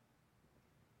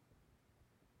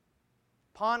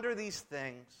 Ponder these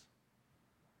things.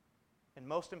 And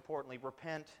most importantly,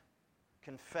 repent,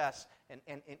 confess,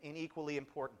 and equally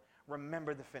important,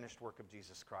 remember the finished work of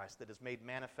Jesus Christ that is made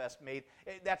manifest.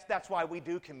 That's why we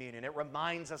do communion. It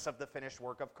reminds us of the finished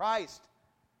work of Christ.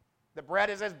 The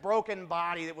bread is His broken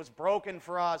body that was broken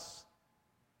for us.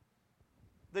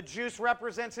 The juice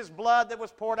represents His blood that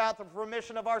was poured out for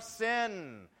remission of our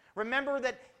sin. Remember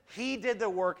that He did the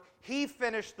work. He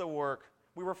finished the work.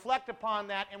 We reflect upon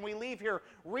that and we leave here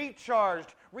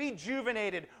recharged,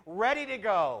 rejuvenated, ready to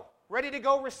go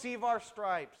receive our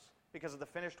stripes because of the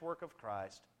finished work of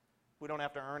Christ. We don't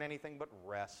have to earn anything but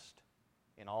rest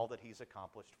in all that He's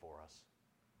accomplished for us.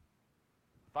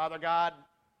 Father God,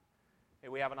 may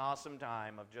we have an awesome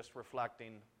time of just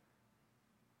reflecting.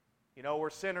 You know, we're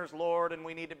sinners, Lord, and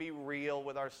we need to be real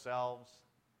with ourselves.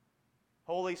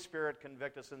 Holy Spirit,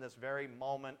 convict us in this very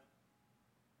moment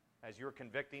as You're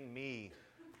convicting me,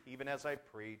 even as I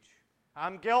preach.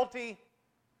 I'm guilty.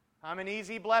 I'm an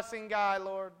easy blessing guy,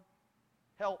 Lord.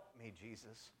 Help me,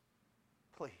 Jesus.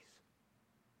 Please.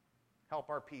 Help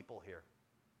our people here.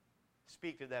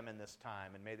 Speak to them in this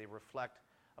time, and may they reflect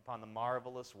upon the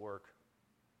marvelous work,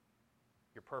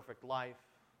 Your perfect life,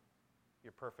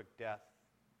 Your perfect death,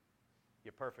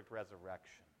 Your perfect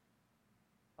resurrection.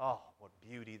 Oh, what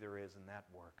beauty there is in that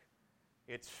work.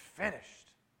 It's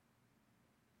finished.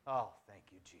 Oh, thank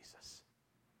You, Jesus.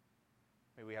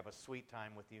 May we have a sweet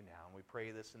time with You now, and we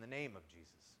pray this in the name of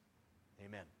Jesus.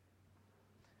 Amen.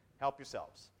 Help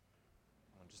yourselves.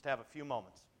 We'll just have a few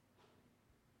moments.